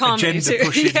it's a comedy agenda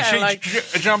pushing. Do you know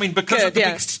what I mean? Because of the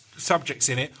big subjects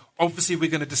in it, obviously we're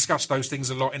going to discuss those things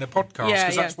a lot in a podcast,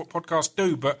 because that's what podcasts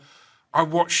do. But I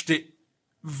watched it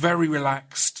very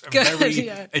relaxed and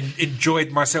very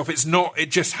enjoyed myself. It's not.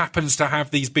 It just happens to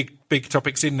have these big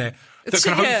topics in there that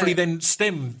can hopefully then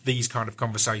stem these kind of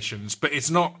conversations. But it's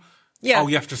not. Oh,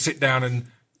 you have to sit down and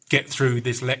get through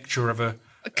this lecture of a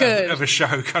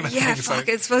show kind of thing. Yeah, fuck.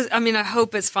 It's supposed, I mean, I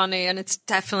hope it's funny, and it's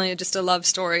definitely just a love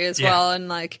story as well. And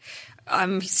like,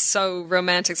 I'm so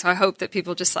romantic, so I hope that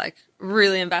people just like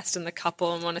really invest in the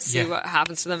couple and want to see what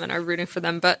happens to them and are rooting for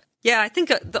them. But I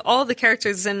think all the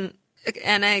characters in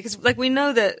NA, because like we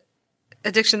know that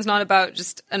addiction's not about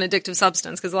just an addictive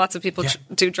substance, because lots of people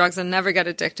do drugs and never get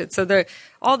addicted. So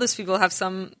all those people have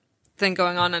something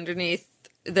going on underneath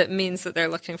that means that they're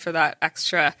looking for that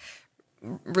extra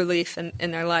relief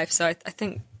in their life. So I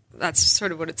think that's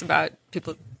sort of what it's about,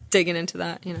 people digging into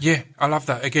that, you know. Yeah, I love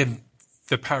that. Again,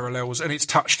 the parallels, and it's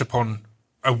touched upon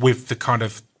with the kind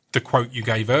of the quote you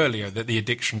gave earlier, that the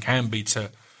addiction can be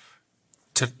to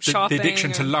the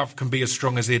addiction to love can be as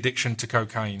strong as the addiction to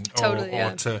cocaine, or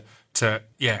to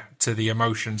the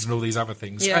emotions and all these other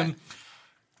things.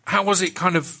 How was it,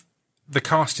 kind of the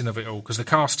casting of it all? Because the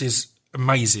cast is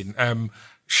amazing.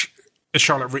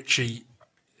 Charlotte Ritchie,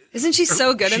 isn't she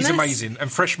so good in this? She's amazing.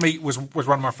 And Fresh Meat was one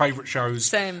of my favourite shows.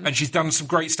 Same. And she's done some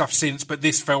great stuff since, but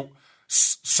this felt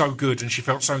so good, and she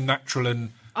felt so natural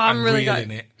and really real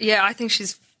in it. Yeah, I think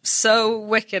she's so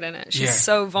wicked in it. She's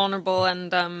so vulnerable,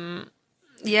 and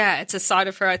it's a side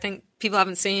of her I think people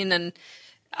haven't seen, and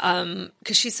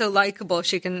because she's so likable,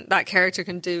 that character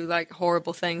can do like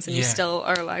horrible things, and you still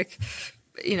are like,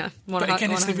 you know. But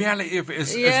again, it's the reality of it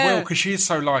as well, because she is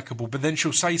so likable, but then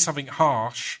she'll say something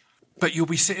harsh. but you'll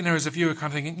be sitting there as a viewer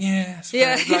kind of thinking, yes,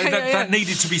 Yeah, that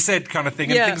needed to be said kind of thing,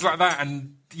 and things like that.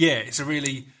 And it's a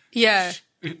really... Yeah.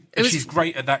 She's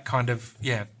great at that kind of,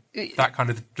 that kind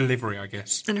of delivery, I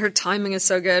guess. And her timing is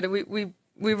so good.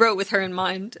 We wrote with her in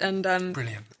mind, and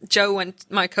brilliant. Joe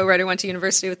my co-writer went to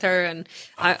university with her, and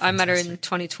I met her in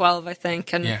 2012, I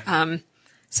think, and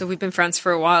so we've been friends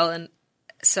for a while, and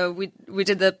so we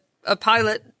did a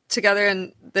pilot together,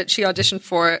 and that she auditioned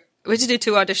for. We had to do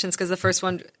 2 auditions because the first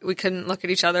one we couldn't look at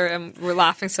each other and we're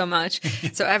laughing so much,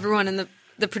 so everyone in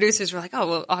the producers were like, oh,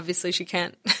 well, obviously she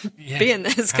can't be in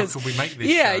this. How can we make this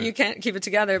show? You can't keep it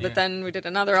together. But then we did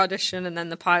another audition and then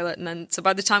the pilot. And then, so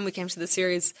by the time we came to the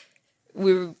series,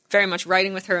 we were very much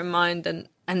writing with her in mind.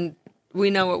 And we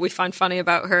know what we find funny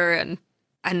about her.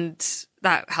 And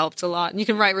that helped a lot. And you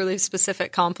can write really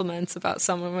specific compliments about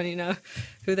someone when you know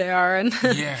who they are. And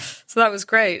so that was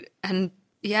great. And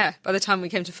by the time we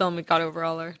came to film, we got over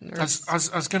all our nerves. I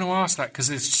was going to ask that because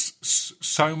there's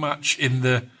so much in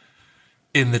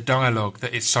the dialogue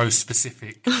that is so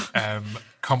specific,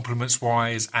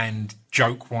 compliments-wise and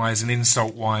joke-wise and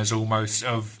insult-wise almost,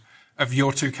 of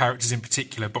your 2 characters in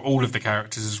particular, but all of the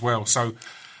characters as well. So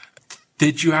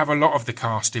did you have a lot of the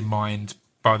cast in mind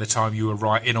by the time you were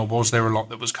writing, or was there a lot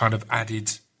that was kind of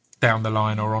added down the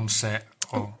line or on set?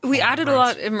 We added a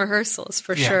lot in rehearsals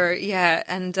for sure,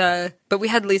 and but we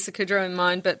had Lisa Kudrow in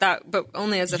mind, but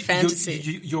only as a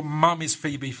fantasy. Your mum is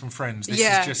Phoebe from Friends. This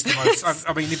is just the most.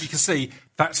 I mean, if you can see,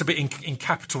 that's a bit in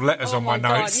capital letters on my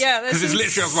notes. Yeah, that's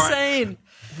insane.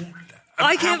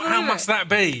 I can't believe how must that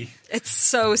be? It's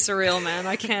so surreal, man.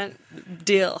 I can't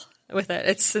deal with it.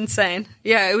 It's insane.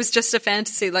 Yeah, it was just a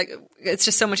fantasy. Like, it's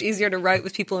just so much easier to write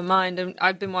with people in mind. And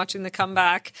I've been watching The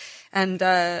Comeback, and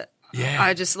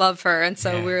I just love her. And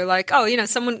so we were like,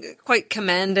 someone quite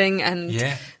commanding and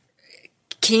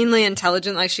keenly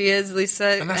intelligent like she is,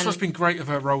 Lisa. And that's what's been great of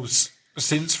her roles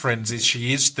since Friends, is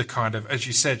she is the kind of, as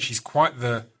you said, she's quite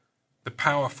the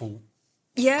powerful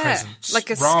presence. Like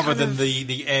rather than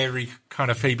the airy kind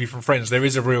of Phoebe from Friends. There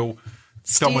is a real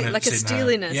dominance, like a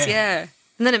steeliness, And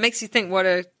then it makes you think what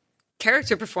a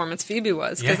character performance Phoebe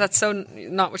was, because that's so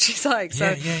not what she's like.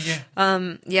 So,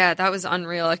 that was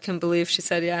unreal. I couldn't believe she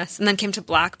said yes. And then came to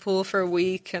Blackpool for a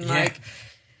week, and like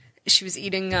she was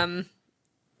eating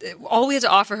all we had to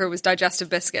offer her was digestive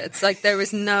biscuits. Like, there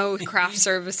was no craft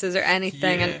services or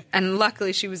anything, and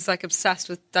luckily she was like obsessed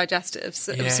with digestives.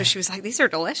 So she was like, these are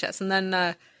delicious. And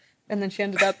then she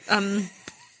ended up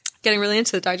getting really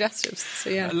into the digestives. So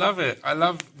I love it. I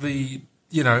love the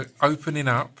opening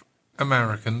up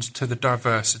Americans to the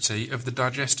diversity of the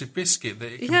digestive biscuit,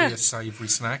 that it can be a savoury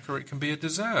snack or it can be a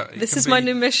dessert. This is my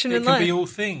new mission in life. It can be all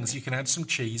things. You can add some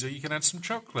cheese or you can add some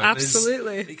chocolate.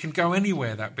 Absolutely. It can go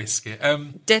anywhere, that biscuit.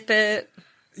 Dip it.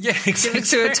 Yeah, exactly. Give it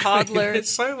to a toddler. There's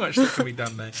so much that can be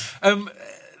done there.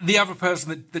 The other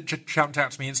person that jumped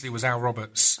out to me instantly was Al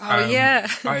Roberts.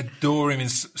 I adore him in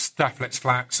Stafflet's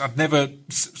Flats. I'd never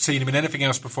seen him in anything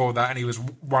else before that, and he was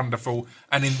wonderful.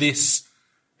 And in this,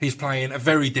 he's playing a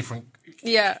very different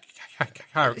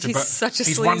character. He's such a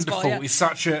he's sleazeball, wonderful. He's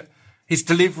such his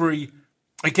delivery,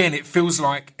 again, it feels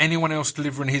like anyone else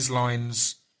delivering his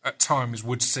lines at times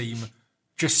would seem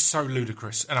just so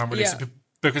ludicrous and unrealistic,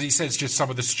 because he says just some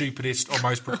of the stupidest or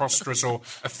most preposterous or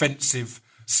offensive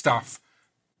stuff.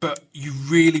 But you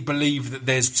really believe that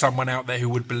there's someone out there who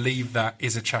would believe that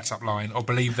is a chat-up line, or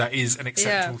believe that is an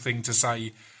acceptable thing to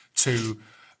say to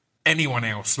anyone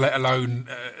else, let alone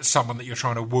someone that you're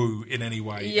trying to woo in any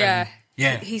way.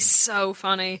 He's so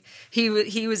funny. He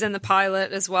was in the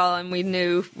pilot as well, and we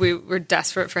knew we were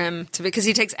desperate for him to, because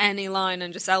he takes any line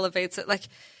and just elevates it. Like,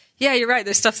 you're right.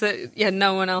 There's stuff that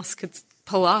no one else could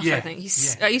pull off. I think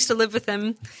I used to live with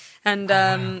him, and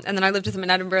then I lived with him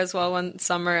in Edinburgh as well one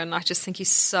summer, and I just think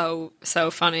he's so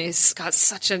funny. He's got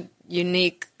such a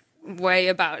unique way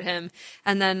about him,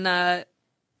 and then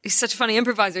he's such a funny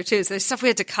improviser too. So there's stuff we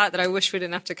had to cut that I wish we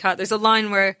didn't have to cut. There's a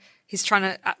line where he's trying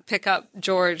to pick up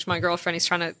George, my girlfriend. He's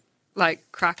trying to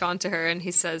like crack onto her, and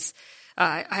he says,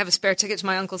 I have a spare ticket to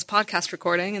my uncle's podcast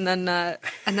recording. And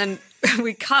then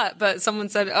we cut, but someone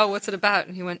said, oh, what's it about?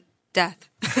 And he went, death.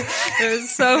 It was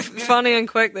so funny and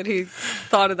quick that he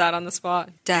thought of that on the spot.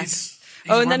 Death.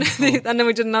 He's and then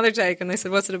we did another take, and they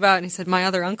said, what's it about? And he said, my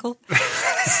other uncle.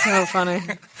 So funny.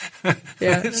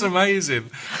 Yeah. It's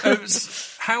amazing.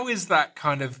 How is that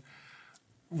kind of,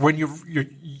 when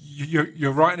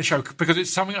you're writing a show, because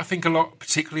it's something I think a lot,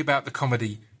 particularly about the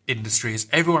comedy industry, is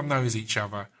everyone knows each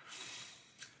other.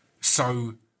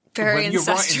 So very when you're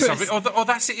incestuous. writing something, or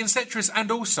that's it, incestuous,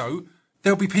 and also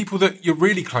there'll be people that you're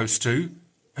really close to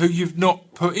who you've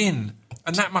not put in,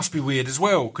 and that must be weird as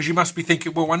well, because you must be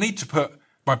thinking, well, I need to put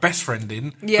my best friend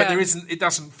in, but it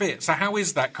doesn't fit. So how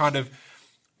is that kind of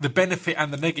the benefit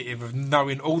and the negative of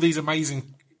knowing all these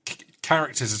amazing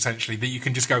characters, essentially, that you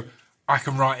can just go, I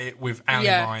can write it with Al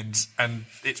in mind and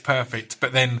it's perfect,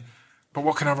 but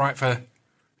what can I write for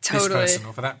this person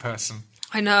or for that person?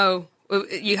 I know.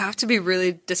 You have to be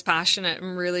really dispassionate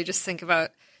and really just think about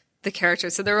the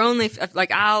characters. So there are only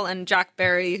like Al and Jack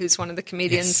Barry, who's one of the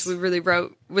comedians. We really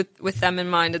wrote with them in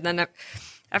mind, and then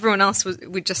everyone else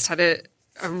we just had a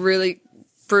really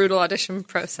brutal audition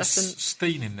process. And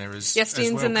Steen in there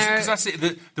Steen's well. in there. Because that's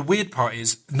it. The weird part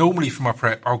is normally for my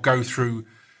prep, I'll go through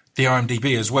the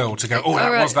IMDb as well to go,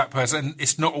 was that person. And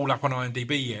it's not all up on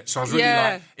IMDb yet. So I was really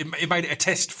like, it made it a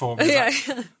test for me. Like,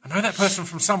 I know that person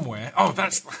from somewhere. Oh,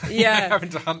 that's having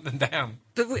to hunt them down.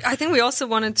 But I think we also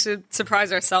wanted to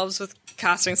surprise ourselves with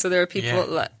casting. So there are people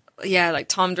like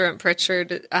Tom Durant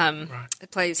Pritchard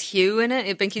plays Hugh in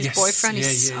it, Binky's boyfriend.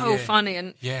 He's so funny.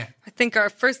 And I think our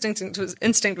first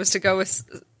instinct was to go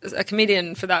with a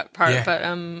comedian for that part. Yeah.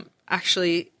 But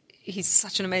actually, he's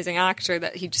such an amazing actor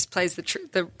that he just plays the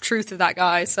truth of that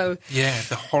guy. So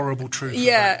the horrible truth of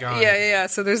that guy. Yeah.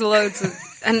 So there's loads of...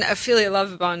 And Ophelia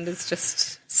Lovibond is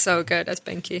just so good as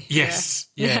Binky. Yes.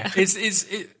 Yeah.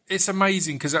 It's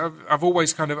amazing because I've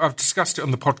always I've discussed it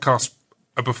on the podcast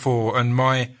before, and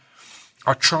I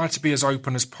try to be as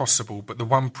open as possible, but the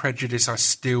one prejudice I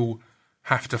still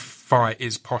have to fight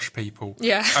is posh people.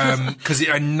 Yeah. Because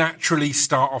I naturally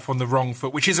start off on the wrong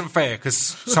foot, which isn't fair because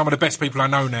some of the best people I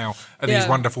know now are these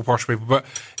wonderful posh people. But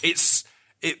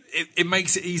it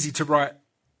makes it easy to write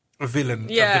a villain of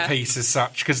the piece as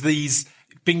such, because these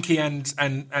Binky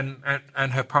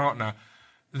and her partner,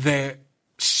 they're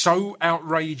so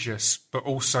outrageous, but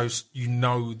also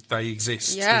they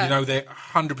exist. Yeah. They're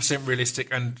 100% realistic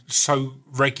and so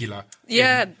regular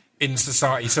in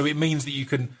society. So it means that you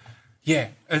can... Yeah.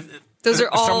 Those are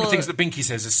all... Some of the things that Binky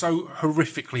says are so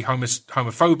horrifically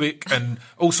homophobic and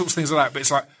all sorts of things like that. But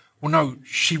it's like, well, no,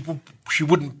 she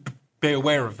wouldn't be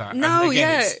aware of that. No,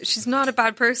 she's not a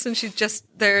bad person. She's just,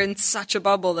 they're in such a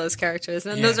bubble, those characters.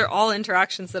 And those are all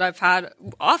interactions that I've had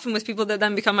often with people that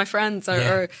then become my friends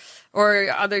or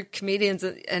other comedians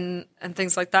and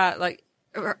things like that. Like,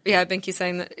 Binky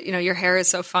saying that, your hair is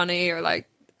so funny, or like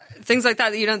things like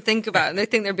that you don't think about. And they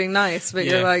think they're being nice, but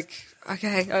you're like...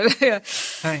 Okay.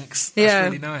 Thanks. That's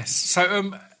really nice.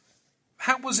 So,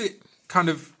 how was it kind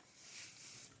of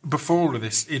before all of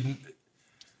this in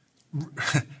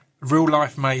real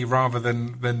life May rather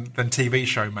than TV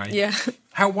show May? Yeah.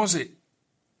 How was it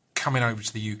coming over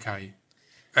to the UK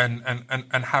and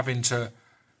having to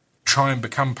try and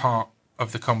become part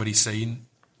of the comedy scene,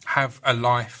 have a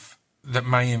life that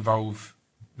may involve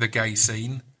the gay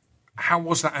scene? How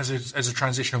was that as a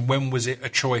transition, and when was it a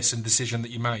choice and decision that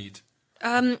you made?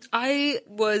 I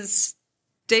was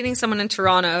dating someone in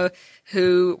Toronto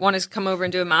who wanted to come over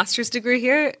and do a master's degree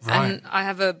here. Right. And I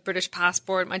have a British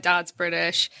passport. My dad's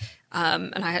British.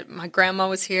 And my grandma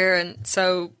was here. And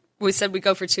so we said we'd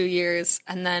go for 2 years.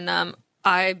 And then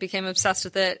I became obsessed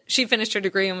with it. She finished her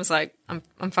degree and was like,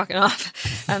 I'm fucking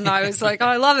off. And I was like, oh,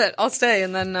 I love it. I'll stay.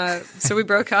 And then so we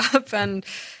broke up and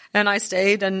I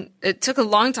stayed. And it took a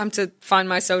long time to find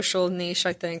my social niche,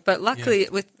 I think. But luckily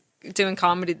with doing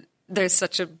comedy, there's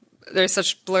such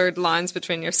blurred lines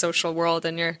between your social world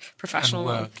and your professional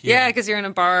world. Yeah, because you're in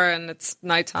a bar and it's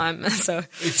nighttime. So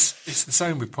it's the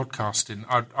same with podcasting.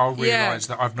 I'll realise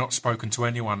that I've not spoken to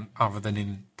anyone other than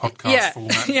in podcast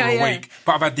format for a week.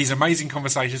 But I've had these amazing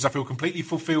conversations. I feel completely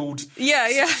fulfilled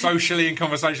socially in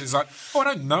conversations. Like, I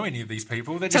don't know any of these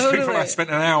people. They're just people I spent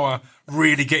an hour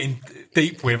really getting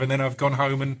deep with, and then I've gone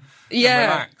home and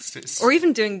relaxed. Or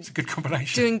even it's a good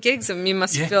combination. Doing gigs, and you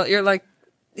must feel, you're like,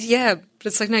 but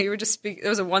it's like, no, you were just speaking. It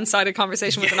was a one-sided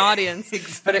conversation with an audience,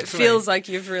 exactly. But it feels like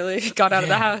you've really got out of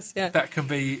the house. Yeah, that can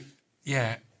be,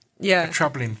 a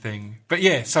troubling thing. But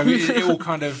so it all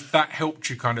kind of, that helped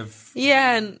you kind of.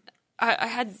 Yeah, and I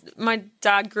had, my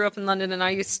dad grew up in London, and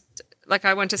I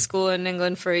went to school in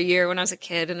England for a year when I was a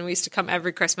kid, and we used to come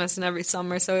every Christmas and every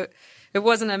summer. So it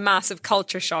wasn't a massive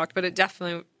culture shock, but it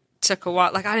definitely took a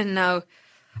while. Like, I didn't know.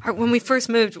 When we first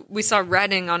moved, we saw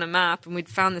Reading on a map, and we'd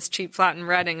found this cheap flat in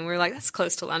Reading, and we were like, that's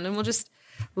close to London. We'll just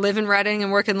live in Reading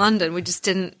and work in London. It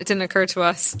didn't occur to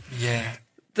us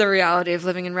the reality of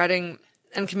living in Reading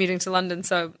and commuting to London.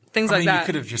 So things like that. You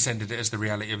could have just ended it as the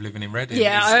reality of living in Reading.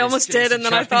 Yeah, I almost did, and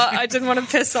then I thought I didn't want to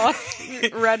piss off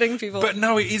Reading people. But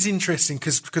no, it is interesting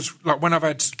because like when I've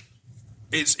had,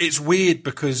 it's weird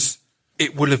because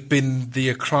it will have been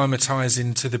the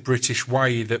acclimatising to the British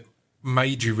way that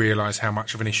made you realise how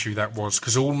much of an issue that was,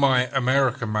 because all my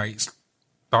American mates,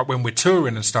 like when we're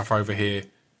touring and stuff over here,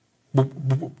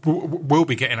 we'll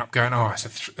be getting up going, it's a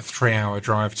 3-hour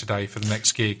drive today for the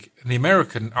next gig. And the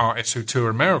American artists who tour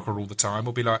America all the time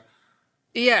will be like,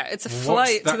 yeah, it's a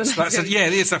flight to the next gig. Yeah,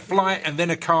 it's a flight and then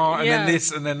a car and then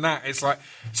this and then that. It's like,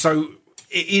 so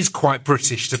it is quite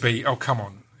British to be, oh, come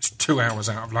on, it's 2 hours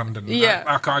out of London. Yeah.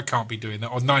 I can't be doing that.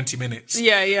 Or 90 minutes.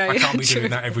 I can't be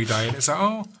doing that every day. And it's like,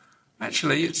 oh,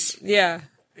 actually,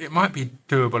 it might be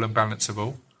doable and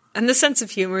balanceable. And the sense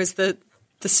of humour is the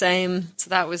same, so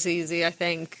that was easy, I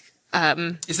think.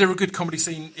 Is there a good comedy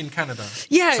scene in Canada?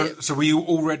 Yeah. So were you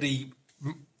already...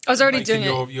 I was already doing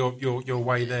your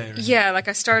way there. Yeah, like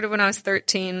I started when I was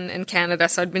 13 in Canada,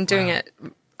 so I'd been doing it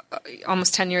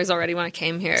almost 10 years already when I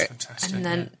came here. That's fantastic. And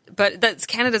then, but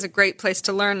Canada's a great place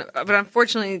to learn. But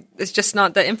unfortunately, it's just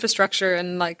not the infrastructure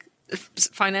and like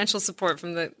financial support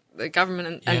from the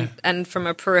government and from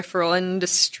a peripheral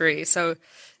industry. So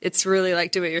it's really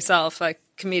like do it yourself, like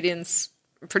comedians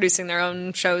producing their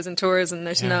own shows and tours, and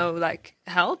there's no like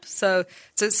help. So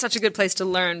it's such a good place to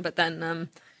learn. But then.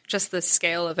 Just the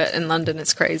scale of it in London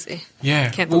is crazy. Yeah.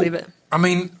 Can't believe it. I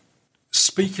mean,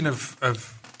 speaking of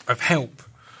help,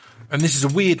 and this is a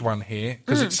weird one here,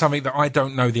 because it's something that I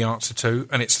don't know the answer to,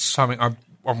 and it's something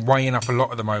I'm weighing up a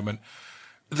lot at the moment.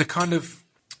 The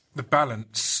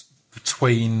balance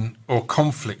between, or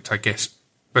conflict, I guess,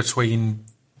 between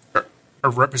a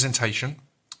representation,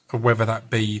 or whether that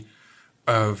be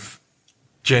of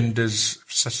genders,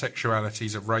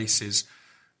 sexualities, of races,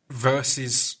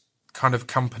 versus kind of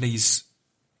companies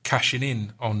cashing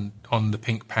in on the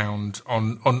pink pound,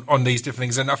 on these different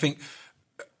things. And I think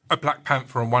a Black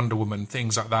Panther and Wonder Woman,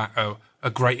 things like that, are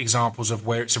great examples of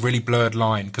where it's a really blurred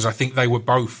line, because I think they were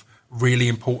both really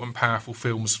important, powerful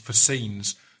films for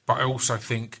scenes. But I also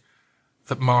think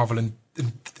that Marvel and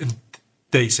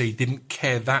DC didn't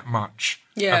care that much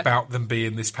about them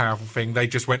being this powerful thing. They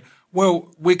just went, well,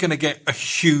 we're going to get a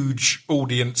huge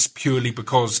audience purely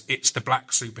because it's the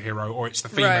black superhero or it's the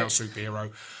female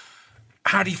superhero.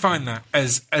 How do you find that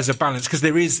as a balance? Because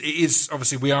it is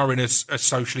obviously we are in a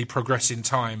socially progressing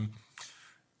time,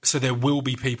 so there will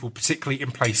be people, particularly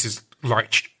in places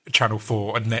like Channel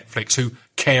 4 and Netflix, who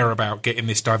care about getting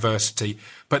this diversity,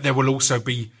 but there will also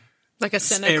be like a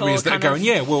cynical areas that are going,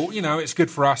 it's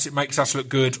good for us, it makes us look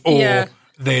good, or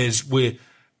we're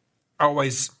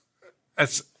always.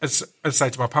 As I say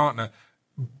to my partner,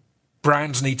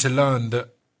 brands need to learn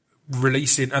that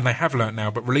releasing, and they have learnt now,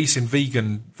 but releasing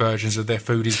vegan versions of their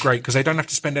food is great because they don't have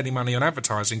to spend any money on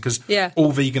advertising, because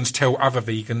all vegans tell other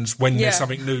vegans when there's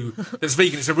something new that's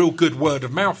vegan. It's a real good word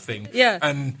of mouth thing. Yeah.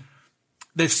 And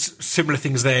there's similar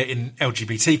things there in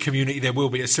LGBT community. There will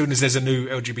be, as soon as there's a new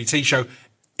LGBT show,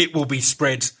 it will be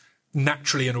spread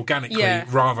naturally and organically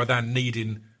rather than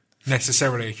needing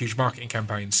necessarily a huge marketing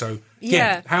campaign. So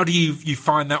how do you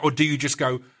find that, or do you just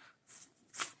go,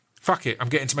 fuck it, I'm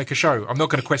getting to make a show, I'm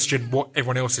not going to question what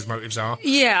everyone else's motives are?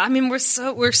 I mean, we're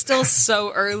still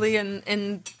so early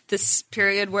in this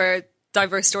period where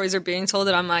diverse stories are being told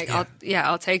that I'm like,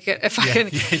 I'll take it if I can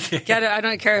get it. I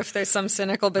don't care if there's some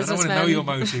cynical businessman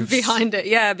behind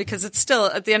it. Because it's still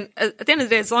at the end of the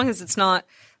day, as long as it's not,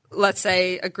 let's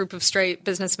say, a group of straight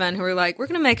businessmen who are like, we're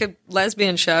going to make a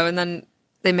lesbian show, and then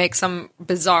they make some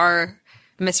bizarre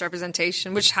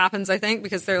misrepresentation, which happens, I think,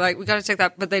 because they're like, we got to take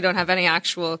that, but they don't have any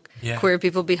actual queer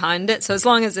people behind it. So as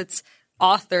long as it's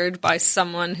authored by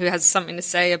someone who has something to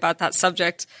say about that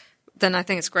subject, then I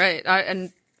think it's great. I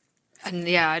don't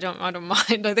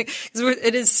mind. I think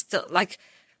it is still like,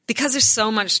 because there's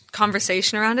so much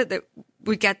conversation around it, that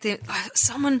we get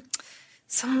someone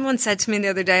said to me the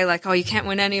other day, like, oh, you can't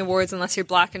win any awards unless you're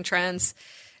black and trans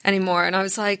anymore. And I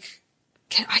was like,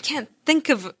 I can't think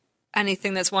of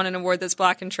anything that's won an award that's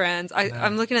black and trans.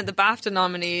 I'm looking at the BAFTA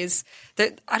nominees.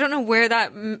 I don't know where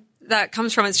that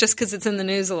comes from. It's just because it's in the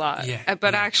news a lot.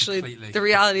 But actually, completely. The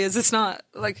reality is it's not,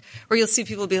 like, where you'll see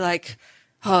people be like,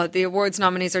 oh, the awards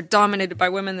nominees are dominated by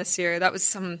women this year. That was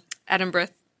some Edinburgh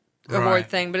award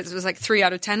thing, but it was like 3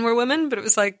 out of 10 were women. But it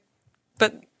was like,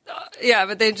 but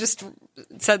they just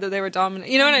said that they were dominant.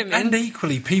 You know what I mean? And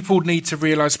equally, people need to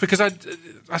realise, because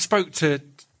I spoke to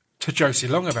Josie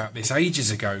Long about this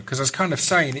ages ago, because I was kind of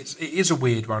saying it is a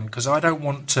weird one, because I don't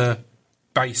want to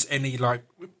base any, like,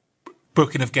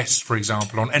 booking of guests, for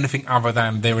example, on anything other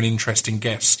than they're an interesting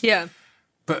guest. Yeah.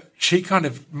 But she kind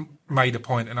of made a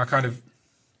point, and I kind of,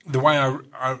 the way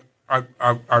I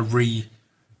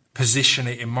reposition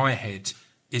it in my head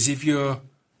is, if you're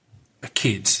a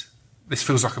kid, this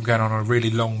feels like I'm going on a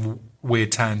really long,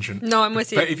 weird tangent. No, I'm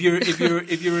with you. But if you're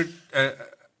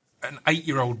an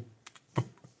 8-year-old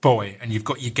boy and you've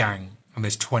got your gang and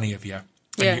there's 20 of you,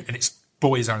 and it's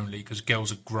boys only because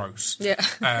girls are gross. Yeah.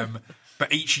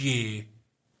 But each year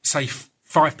say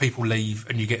 5 people leave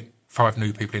and you get 5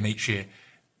 new people in each year.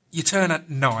 You turn at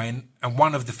 9 and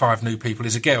one of the 5 new people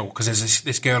is a girl, because there's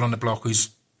this girl on the block who's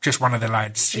just one of the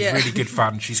lads. She's really good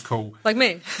fun. She's cool. Like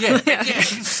me. Yeah.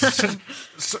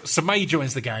 So May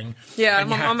joins the gang. Yeah,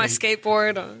 I'm on my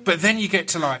skateboard. But then you get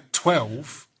to like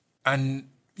 12 and,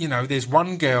 you know, there's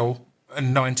one girl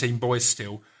and 19 boys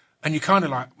still. And you're kind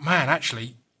of like, man,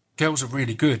 actually, girls are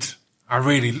really good. I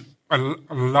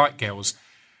like girls.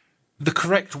 The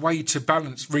correct way to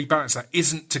rebalance that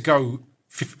isn't to go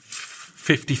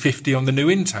 50-50 on the new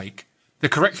intake. The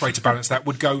correct way to balance that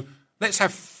would go, let's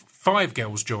have 5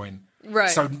 girls join. Right.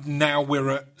 So now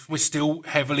we're still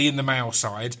heavily in the male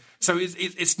side. So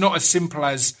it's not as simple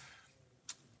as,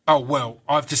 oh, well,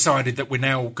 I've decided that we're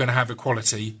now going to have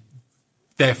equality.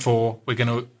 Therefore, we're going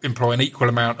to employ an equal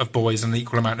amount of boys and an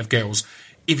equal amount of girls.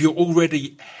 If you're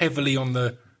already heavily on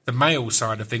the male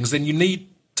side of things, then you need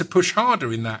to push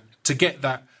harder in that to get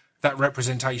that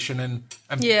representation and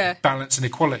balance and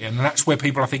equality. And that's where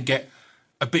people, I think, get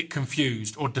a bit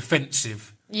confused or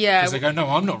defensive. Yeah. Because they go, no,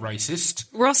 I'm not racist.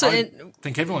 We're also I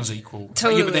think everyone's equal.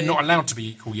 Totally. Yeah, but they're not allowed to be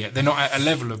equal yet. They're not at a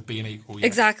level of being equal yet.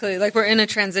 Exactly. Like, we're in a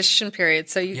transition period.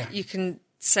 So you can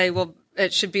say, well,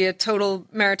 it should be a total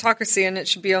meritocracy and it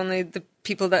should be only the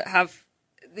people that have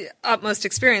the utmost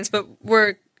experience. But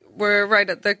we're right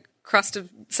at the crust of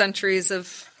centuries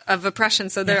of oppression.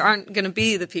 So there aren't going to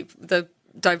be the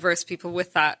diverse people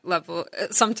with that level.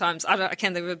 Sometimes I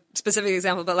can't think of a specific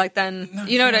example, but like then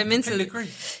you know what I mean. I agree.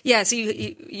 Yeah, so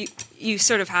you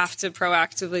sort of have to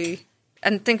proactively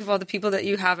and think of all the people that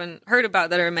you haven't heard about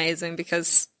that are amazing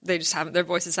because they just haven't, their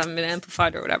voices haven't been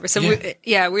amplified or whatever. So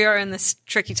we are in this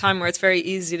tricky time where it's very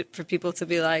easy for people to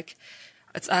be like,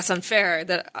 that's unfair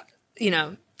that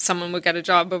someone would get a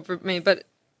job over me, but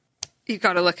you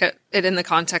got to look at it in the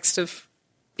context of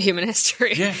human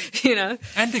history. Yeah.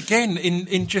 And again,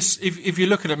 in just if you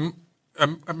look at a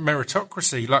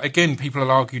meritocracy, like again, people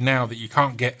will argue now that you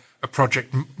can't get a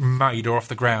project made or off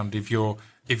the ground if you're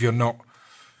not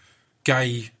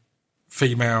gay,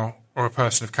 female, or a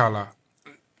person of colour.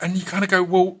 And you kind of go,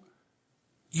 well,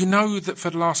 you know that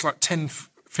for the last 10,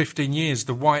 15 years,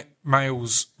 the white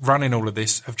males running all of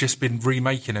this have just been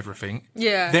remaking everything.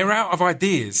 Yeah. They're out of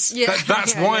ideas. Yeah.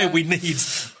 That's why we need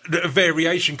a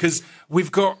variation, because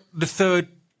we've got the third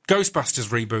Ghostbusters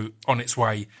reboot on its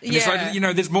way. And it's like,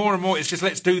 there's more and more. It's just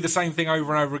let's do the same thing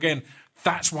over and over again.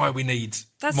 That's why we need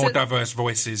more diverse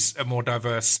voices and more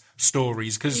diverse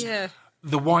stories, because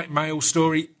the white male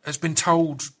story has been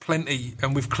told plenty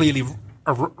and we've clearly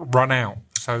run out.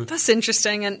 So that's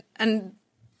interesting. And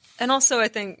also I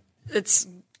think it's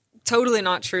totally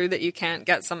not true that you can't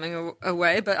get something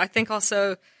away, but I think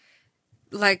also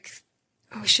we're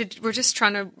just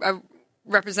trying to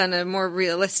represent a more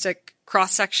realistic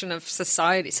cross-section of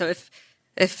society. So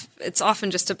if it's often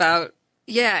just about,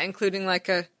 including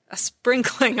a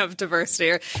sprinkling of diversity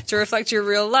or to reflect your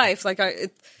real life,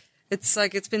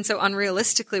 it's been so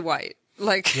unrealistically white.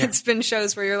 It's been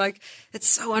shows where you're like, it's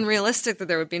so unrealistic that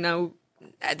there would be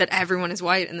that everyone is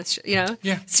white in this,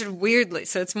 sort of weirdly.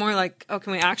 So it's more like, oh,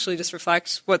 can we actually just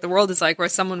reflect what the world is like, where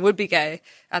someone would be gay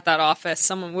at that office,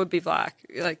 someone would be black,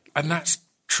 and that's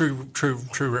true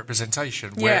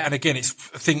representation. Where, and again, I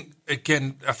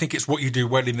think it's what you do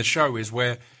well in the show is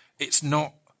where it's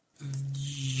not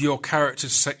your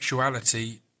character's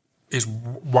sexuality is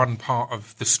one part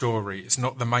of the story. It's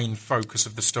not the main focus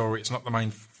of the story. It's not the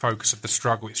main focus of the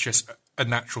struggle. It's just a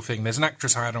natural thing. There's an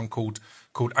actress I had on called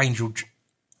Angel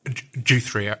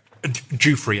Jufria,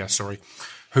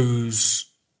 who's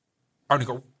only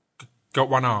got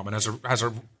one arm and has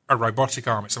a robotic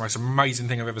arm. It's the most amazing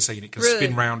thing I've ever seen. It can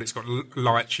spin round. It's got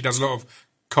light. She does a lot of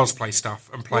cosplay stuff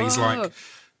and plays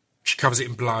she covers it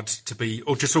in blood to be,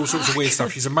 or just all sorts of weird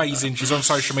stuff. She's amazing. She's on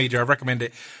social media. I recommend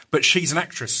it. But she's an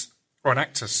actress or an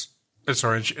actress.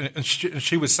 Sorry, and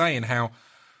she was saying how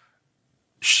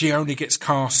she only gets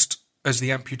cast as the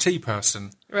amputee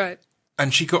person. Right.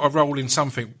 And she got a role in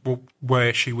something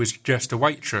where she was just a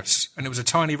waitress. And it was a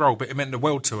tiny role, but it meant the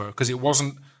world to her because it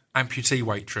wasn't amputee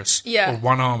waitress or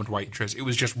one-armed waitress. It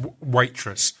was just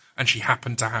waitress. And she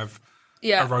happened to have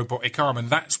a robotic arm.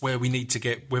 And that's where we need to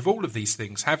get with all of these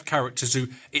things. Have characters who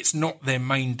it's not their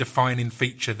main defining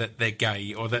feature that they're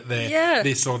gay or that they're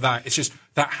this or that. It's just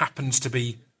that happens to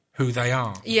be who they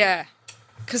are. Yeah.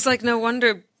 Because, no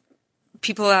wonder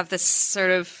people have this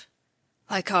sort of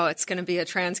it's going to be a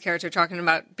trans character talking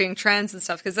about being trans and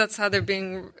stuff, because that's how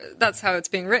it's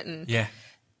being written. Yeah.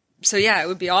 So, it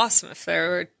would be awesome if there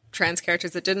were trans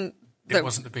characters that didn't... It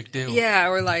wasn't a big deal. Yeah,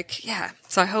 or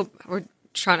So I hope we're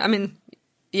trying... I mean,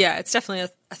 it's definitely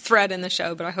a thread in the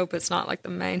show, but I hope it's not the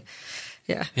main...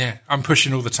 Yeah. Yeah, I'm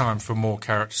pushing all the time for more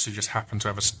characters who just happen to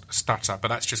have a stutter, but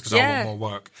that's just because I want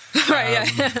more work.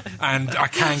 Right, yeah. And I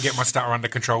can get my stutter under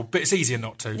control, but it's easier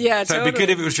not to. Yeah, so it'd be good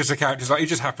if it was just a character, like, he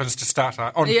just happens to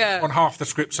stutter. On half the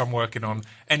scripts I'm working on,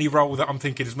 any role that I'm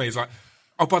thinking is me is like,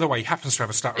 oh, by the way, he happens to have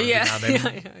a stutter every now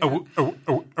and then.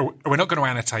 We're not going to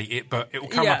annotate it, but it will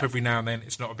come up every now and then.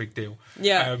 It's not a big deal.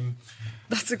 Yeah.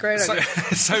 That's a great idea.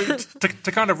 So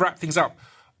to kind of wrap things up,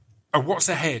 what's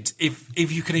ahead?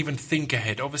 If you can even think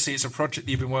ahead. Obviously, it's a project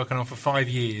that you've been working on for 5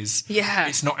 years. Yeah.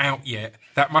 It's not out yet.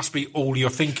 That must be all you're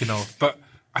thinking of. But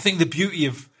I think the beauty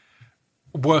of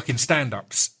working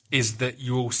stand-ups is that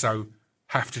you also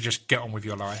have to just get on with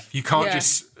your life. You can't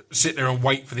just sit there and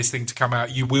wait for this thing to come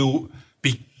out. You will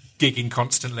be gigging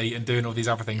constantly and doing all these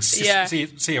other things.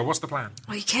 See, what's the plan?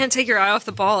 Well, you can't take your eye off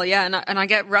the ball, and I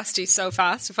get rusty so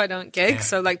fast if I don't gig. Yeah.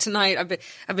 So like tonight,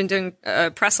 I've been doing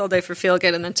press all day for Feel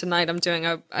Good, and then tonight I'm doing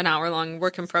an hour-long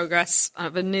work in progress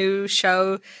of a new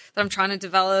show that I'm trying to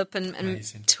develop and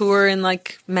tour in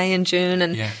like May and June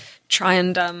and try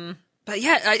and. But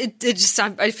yeah,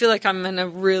 I feel like I'm in a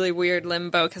really weird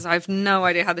limbo because I have no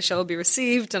idea how the show will be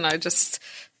received, and I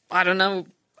don't know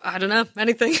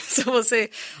anything. So we'll see.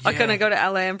 I'll kind of go to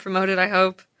LA and promote it, I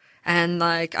hope. And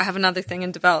like, I have another thing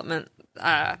in development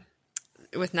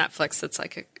with Netflix that's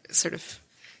like a sort of,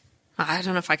 I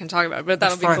don't know if I can talk about it, but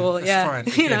that'll be cool. That's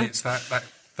fine. Again, it's that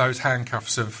those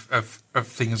handcuffs of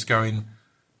things going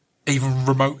even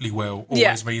remotely well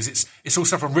always means it's all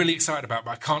stuff I'm really excited about,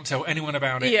 but I can't tell anyone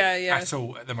about it at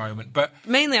all at the moment. But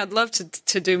mainly, I'd love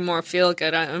to do more Feel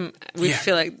Good. We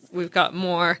feel like we've got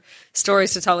more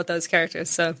stories to tell with those characters,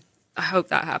 so I hope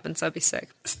that happens. That'd be sick.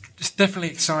 It's definitely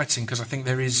exciting because I think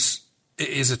it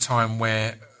is a time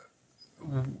where,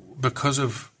 because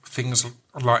of things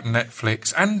like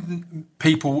Netflix and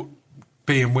people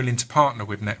being willing to partner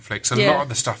with Netflix, a lot of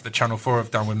the stuff that Channel 4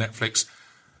 have done with Netflix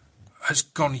has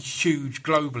gone huge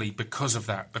globally because of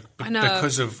that,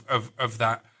 because of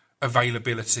that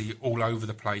availability all over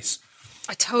the place.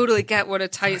 I totally get what a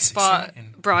tight spot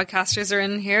exciting. Broadcasters are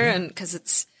in here, and because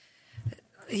it's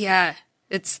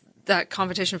that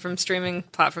competition from streaming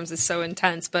platforms is so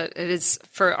intense, but it is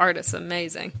for artists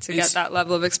amazing to get that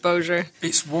level of exposure.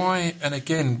 It's why, and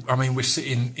again, I mean, we're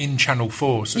sitting in Channel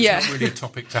 4, so it's not really a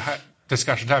topic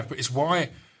discussion to have, but it's why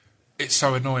it's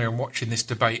so annoying watching this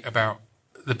debate about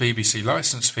the BBC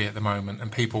licence fee at the moment,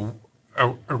 and people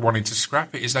are wanting to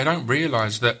scrap it, is they don't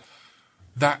realise that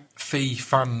fee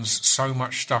funds so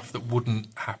much stuff that wouldn't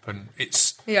happen.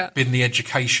 It's been the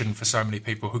education for so many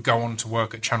people who go on to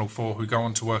work at Channel 4, who go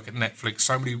on to work at Netflix.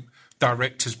 So many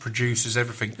directors, producers,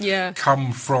 everything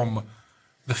come from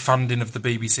the funding of the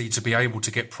BBC to be able to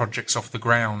get projects off the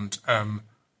ground.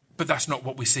 But that's not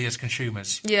what we see as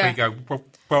consumers. Yeah. We go,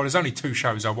 well, there's only 2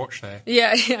 shows I watch there.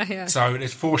 Yeah. So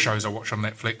there's 4 shows I watch on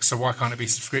Netflix, so why can't it be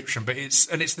subscription? But it's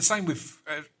the same with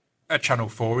at Channel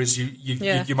 4, is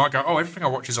you might go, oh, everything I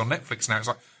watch is on Netflix now. It's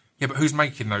like, yeah, but who's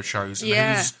making those shows?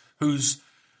 And who's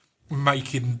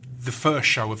making the first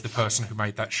show of the person who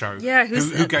made that show? Yeah,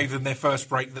 who gave them their first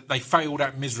break that they failed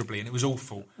at miserably and it was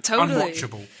awful. Totally.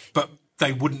 Unwatchable. But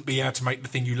they wouldn't be able to make the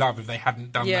thing you love if they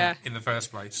hadn't done that in the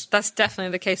first place. That's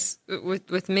definitely the case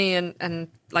with me and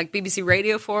like BBC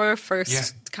Radio 4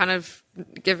 first kind of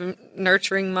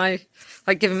nurturing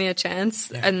giving me a chance.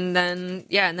 Yeah. And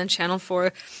then Channel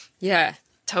 4. Yeah,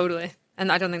 totally.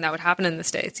 And I don't think that would happen in the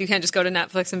States. You can't just go to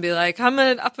Netflix and be like, I'm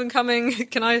an up and coming.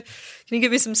 Can you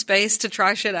give me some space to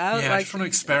try shit out? Yeah, I just want to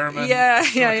experiment.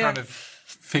 Kind of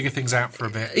figure things out for a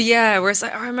bit. Yeah, whereas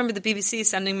I remember the BBC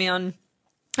sending me on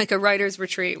like a writer's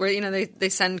retreat where, they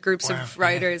send groups of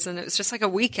writers and it was just like a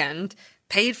weekend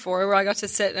paid for where I got to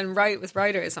sit and write with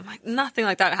writers. I'm like, nothing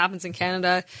like that happens in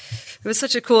Canada. It was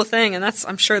such a cool thing, and that's,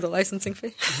 I'm sure, the licensing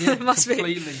fee. Yeah, it must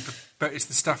completely. But it's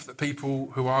the stuff that people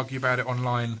who argue about it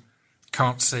online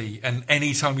can't see. And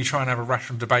any time you try and have a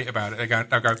rational debate about it,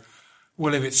 they'll go,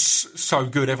 well, if it's so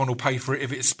good, everyone will pay for it.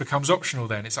 If it becomes optional,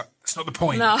 then it's like, that's not the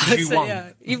point. No, you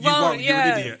won't. You won't. You're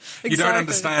an idiot. Exactly. You don't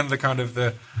understand the kind of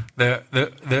the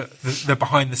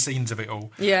behind the scenes of it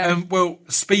all. Yeah. Well,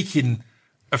 speaking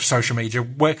of social media,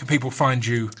 where can people find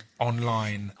you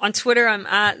online? On Twitter, I'm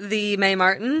at the May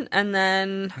Martin, and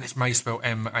it's May spelled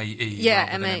M-A-E. Yeah,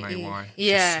 rather than M-A-E. M-A-Y.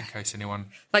 Yeah. Just in case anyone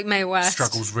like May West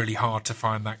struggles really hard to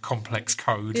find that complex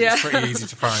code. Yeah. It's pretty easy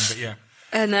to find, but yeah.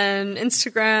 And then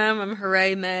Instagram, I'm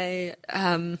Hooray May.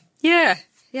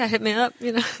 Hit me up,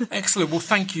 Excellent. Well,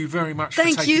 thank you very much for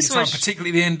taking your time,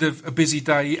 particularly the end of a busy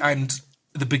day and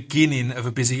the beginning of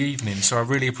a busy evening. So I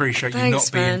really appreciate you not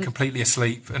being completely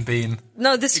asleep and being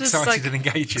excited and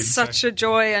engaging. Such a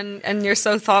joy, and you're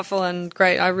so thoughtful and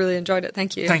great. I really enjoyed it.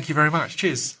 Thank you. Thank you very much.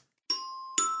 Cheers.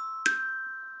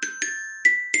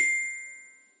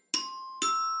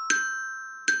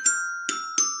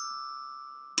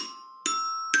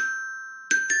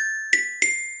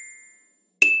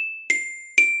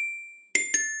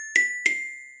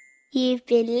 You've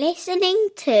been listening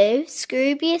to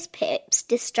Scroobius Pip's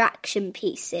Distraction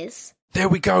Pieces. There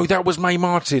we go. That was May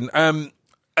Martin.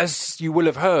 As you will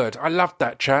have heard, I loved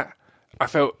that chat. I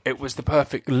felt it was the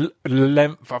perfect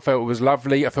length. I felt it was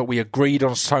lovely. I felt we agreed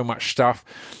on so much stuff.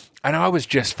 And I was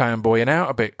just fanboying out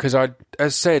a bit because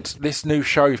as said, this new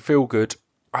show, Feel Good,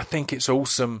 I think it's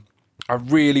awesome. I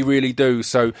really, really do.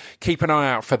 So keep an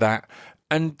eye out for that.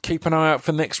 And keep an eye out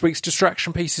for next week's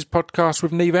Distraction Pieces podcast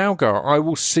with Neve Algar. I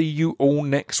will see you all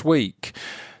next week.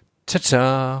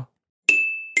 Ta-ta.